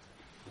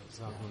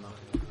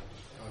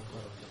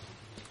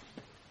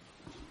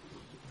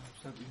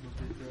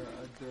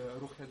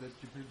 الرقية that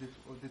Jibril did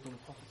on the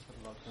Prophet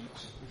sallallahu alaihi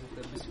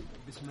wasallam. Is it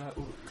Bismillah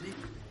urqiq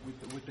with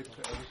the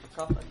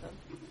cup like that?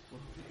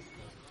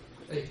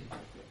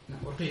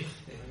 Urqiq.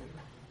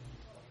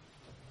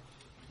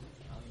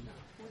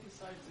 Who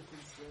decides if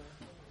it's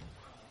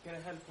going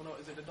to help or not?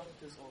 Is it the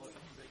doctors or is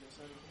it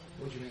yourself?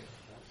 What do you mean?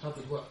 Help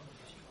with what?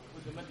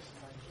 With the medicine,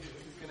 like, if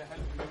it's going to help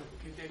you,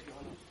 can take you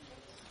or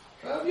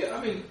not?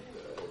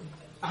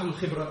 Ahlul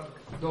Khibra,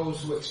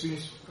 those who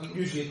experience, and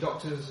usually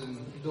doctors and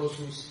those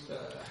who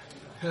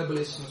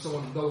herbalists and so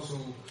on, those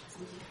who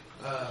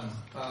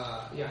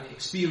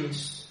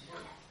experienced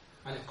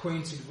and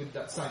acquainted with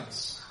that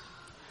science.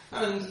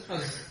 And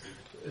as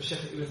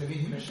Sheikh Ibn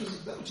Taymiyyah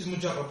mentions, that which is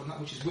mujarrab and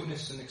that which is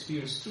witnessed and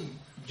experienced through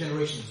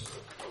generations,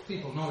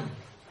 people knowing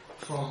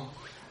from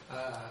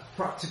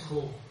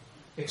practical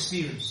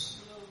experience.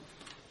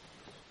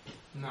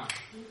 Now,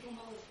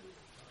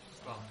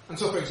 and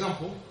so for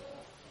example,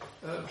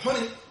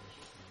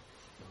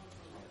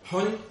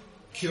 honey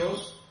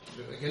cures,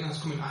 again has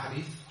come in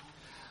ahadith,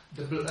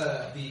 the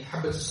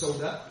habbat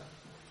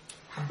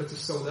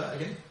al-sawda,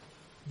 again,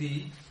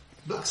 the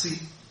black seed,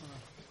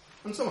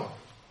 and so on.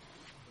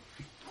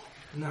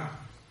 Now,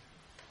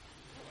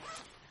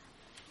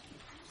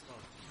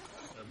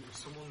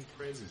 someone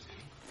praises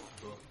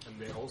you, and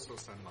they also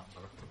send that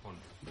barak upon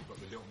you, but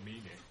they don't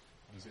mean it,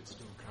 does it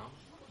still count?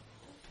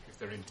 If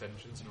their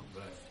intention's not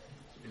there,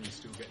 then you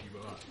still get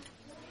evil eye?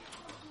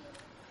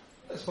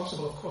 It's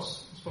possible, of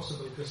course. It's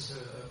possible because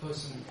a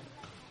person,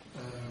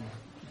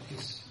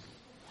 because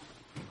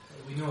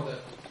we know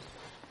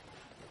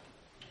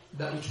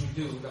that which we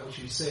do, that which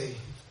we say,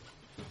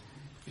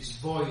 is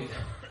void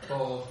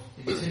of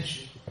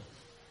intention,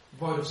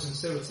 void of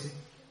sincerity,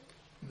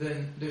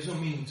 then there's no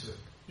meaning to it.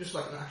 Just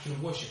like an action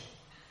of worship.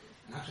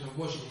 An action of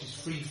worship which is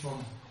free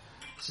from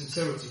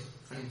sincerity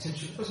and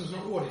intention, the person is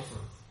not rewarded for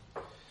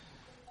it.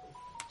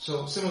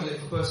 So similarly,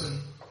 if a person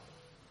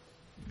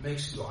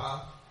makes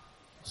dua,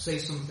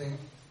 says something,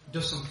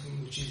 does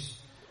something which is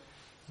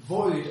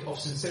void of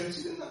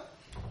sincerity, then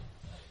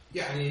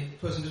and the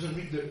person doesn't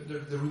reap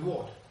the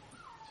reward.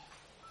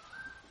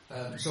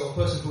 So a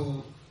person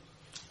who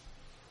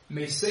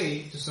may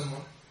say to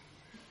someone,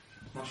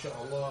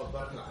 MashaAllah,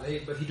 Barakallah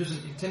alayh, but he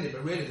doesn't intend it,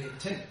 but really the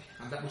intent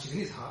and that which is in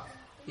his heart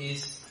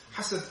is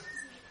hasad,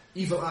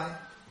 evil eye,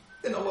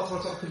 then Allah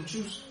Ta'ala can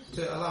choose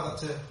to allow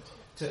that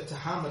to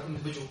harm that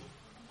individual.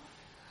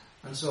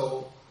 And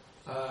so,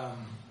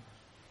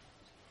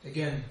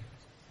 again,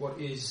 what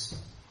is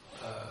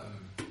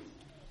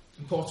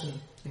important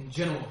in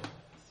general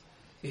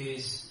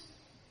is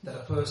that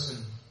a person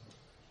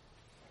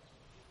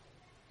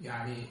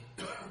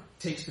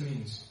takes the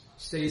means,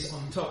 stays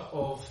on top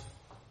of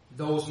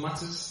those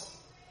matters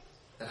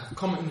that have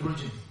come in the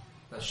religion,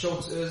 that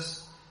show to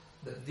us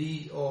that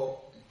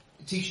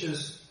teach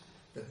us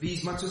that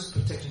these matters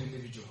protect an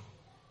individual.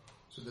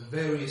 So the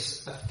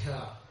various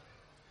adhkar,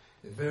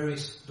 the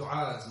various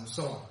du'as and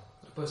so on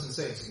that a person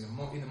says in the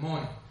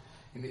morning,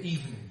 in the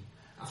evening,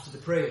 after the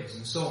prayers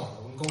and so on,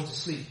 or when going to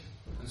sleep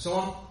and so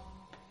on,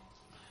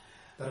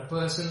 that a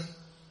person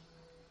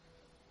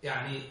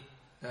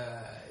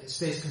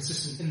stays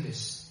consistent in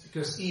this.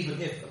 Because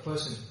even if a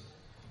person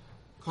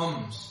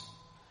comes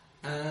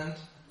and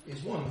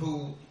is one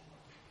who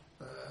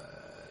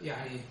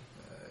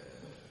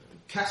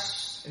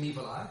casts an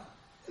evil eye,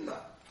 then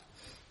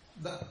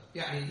that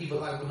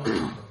evil eye will not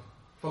harm them.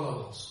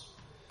 Follow those.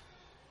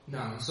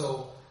 Now, and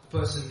so a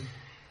person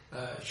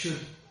should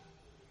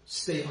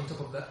stay on top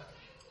of that.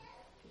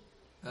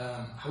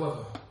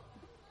 However,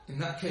 in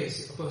that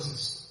case, if a person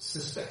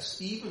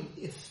suspects, even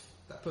if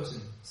that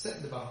person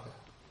said the barakah,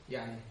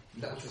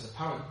 that which was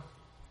apparent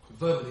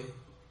verbally,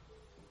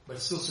 but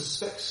still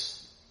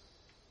suspects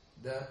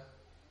that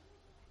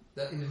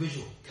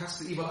individual cast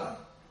the evil eye,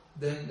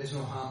 then there's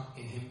no harm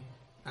in him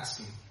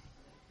asking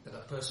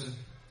that person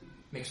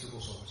makes the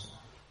ghusl and so on.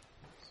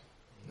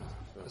 No,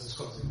 as the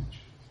scholars have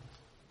mentioned.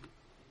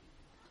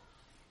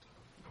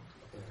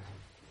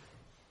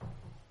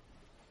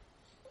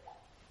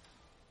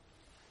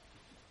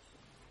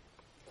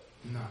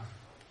 No.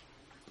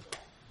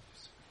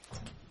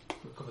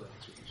 We'll cover that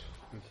next week.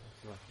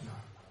 No.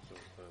 So,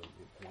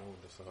 when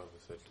the Sahaba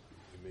said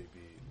it may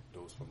be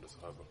those from the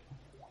Sahaba,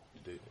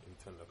 did they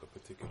intend like a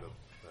particular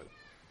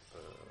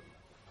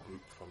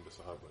group from the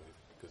Sahaba?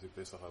 Because if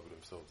they're Sahaba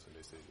themselves and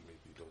they say it may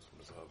be those from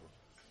the Sahaba.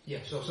 Yeah,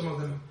 so some of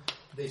them,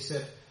 they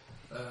said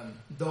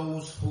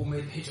those who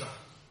made hijrah.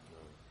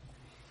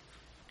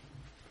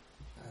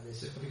 They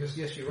said, because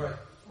yes, you're right,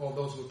 all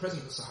those who were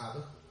present with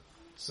Sahaba.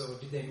 So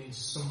did they mean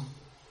some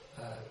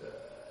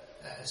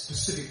a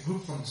specific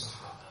group from the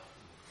Sahaba?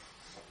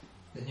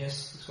 Then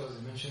yes, the scholars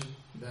have mentioned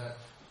that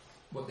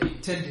what they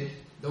intended,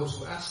 those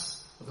who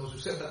asked, or those who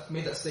said that,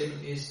 made that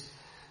statement is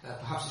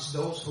perhaps it's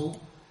those who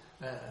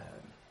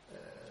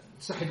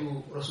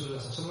sahibu Rasulullah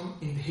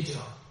sallallahu in the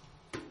hijrah,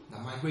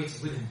 that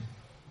migrated with him.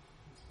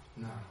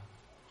 Now,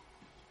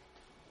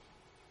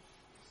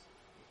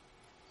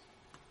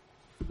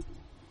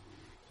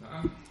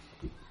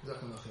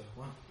 جزاكم الله خير.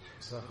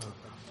 جزاكم الله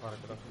خير. بارك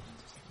الله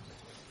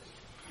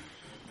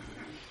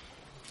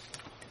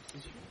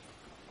فيك.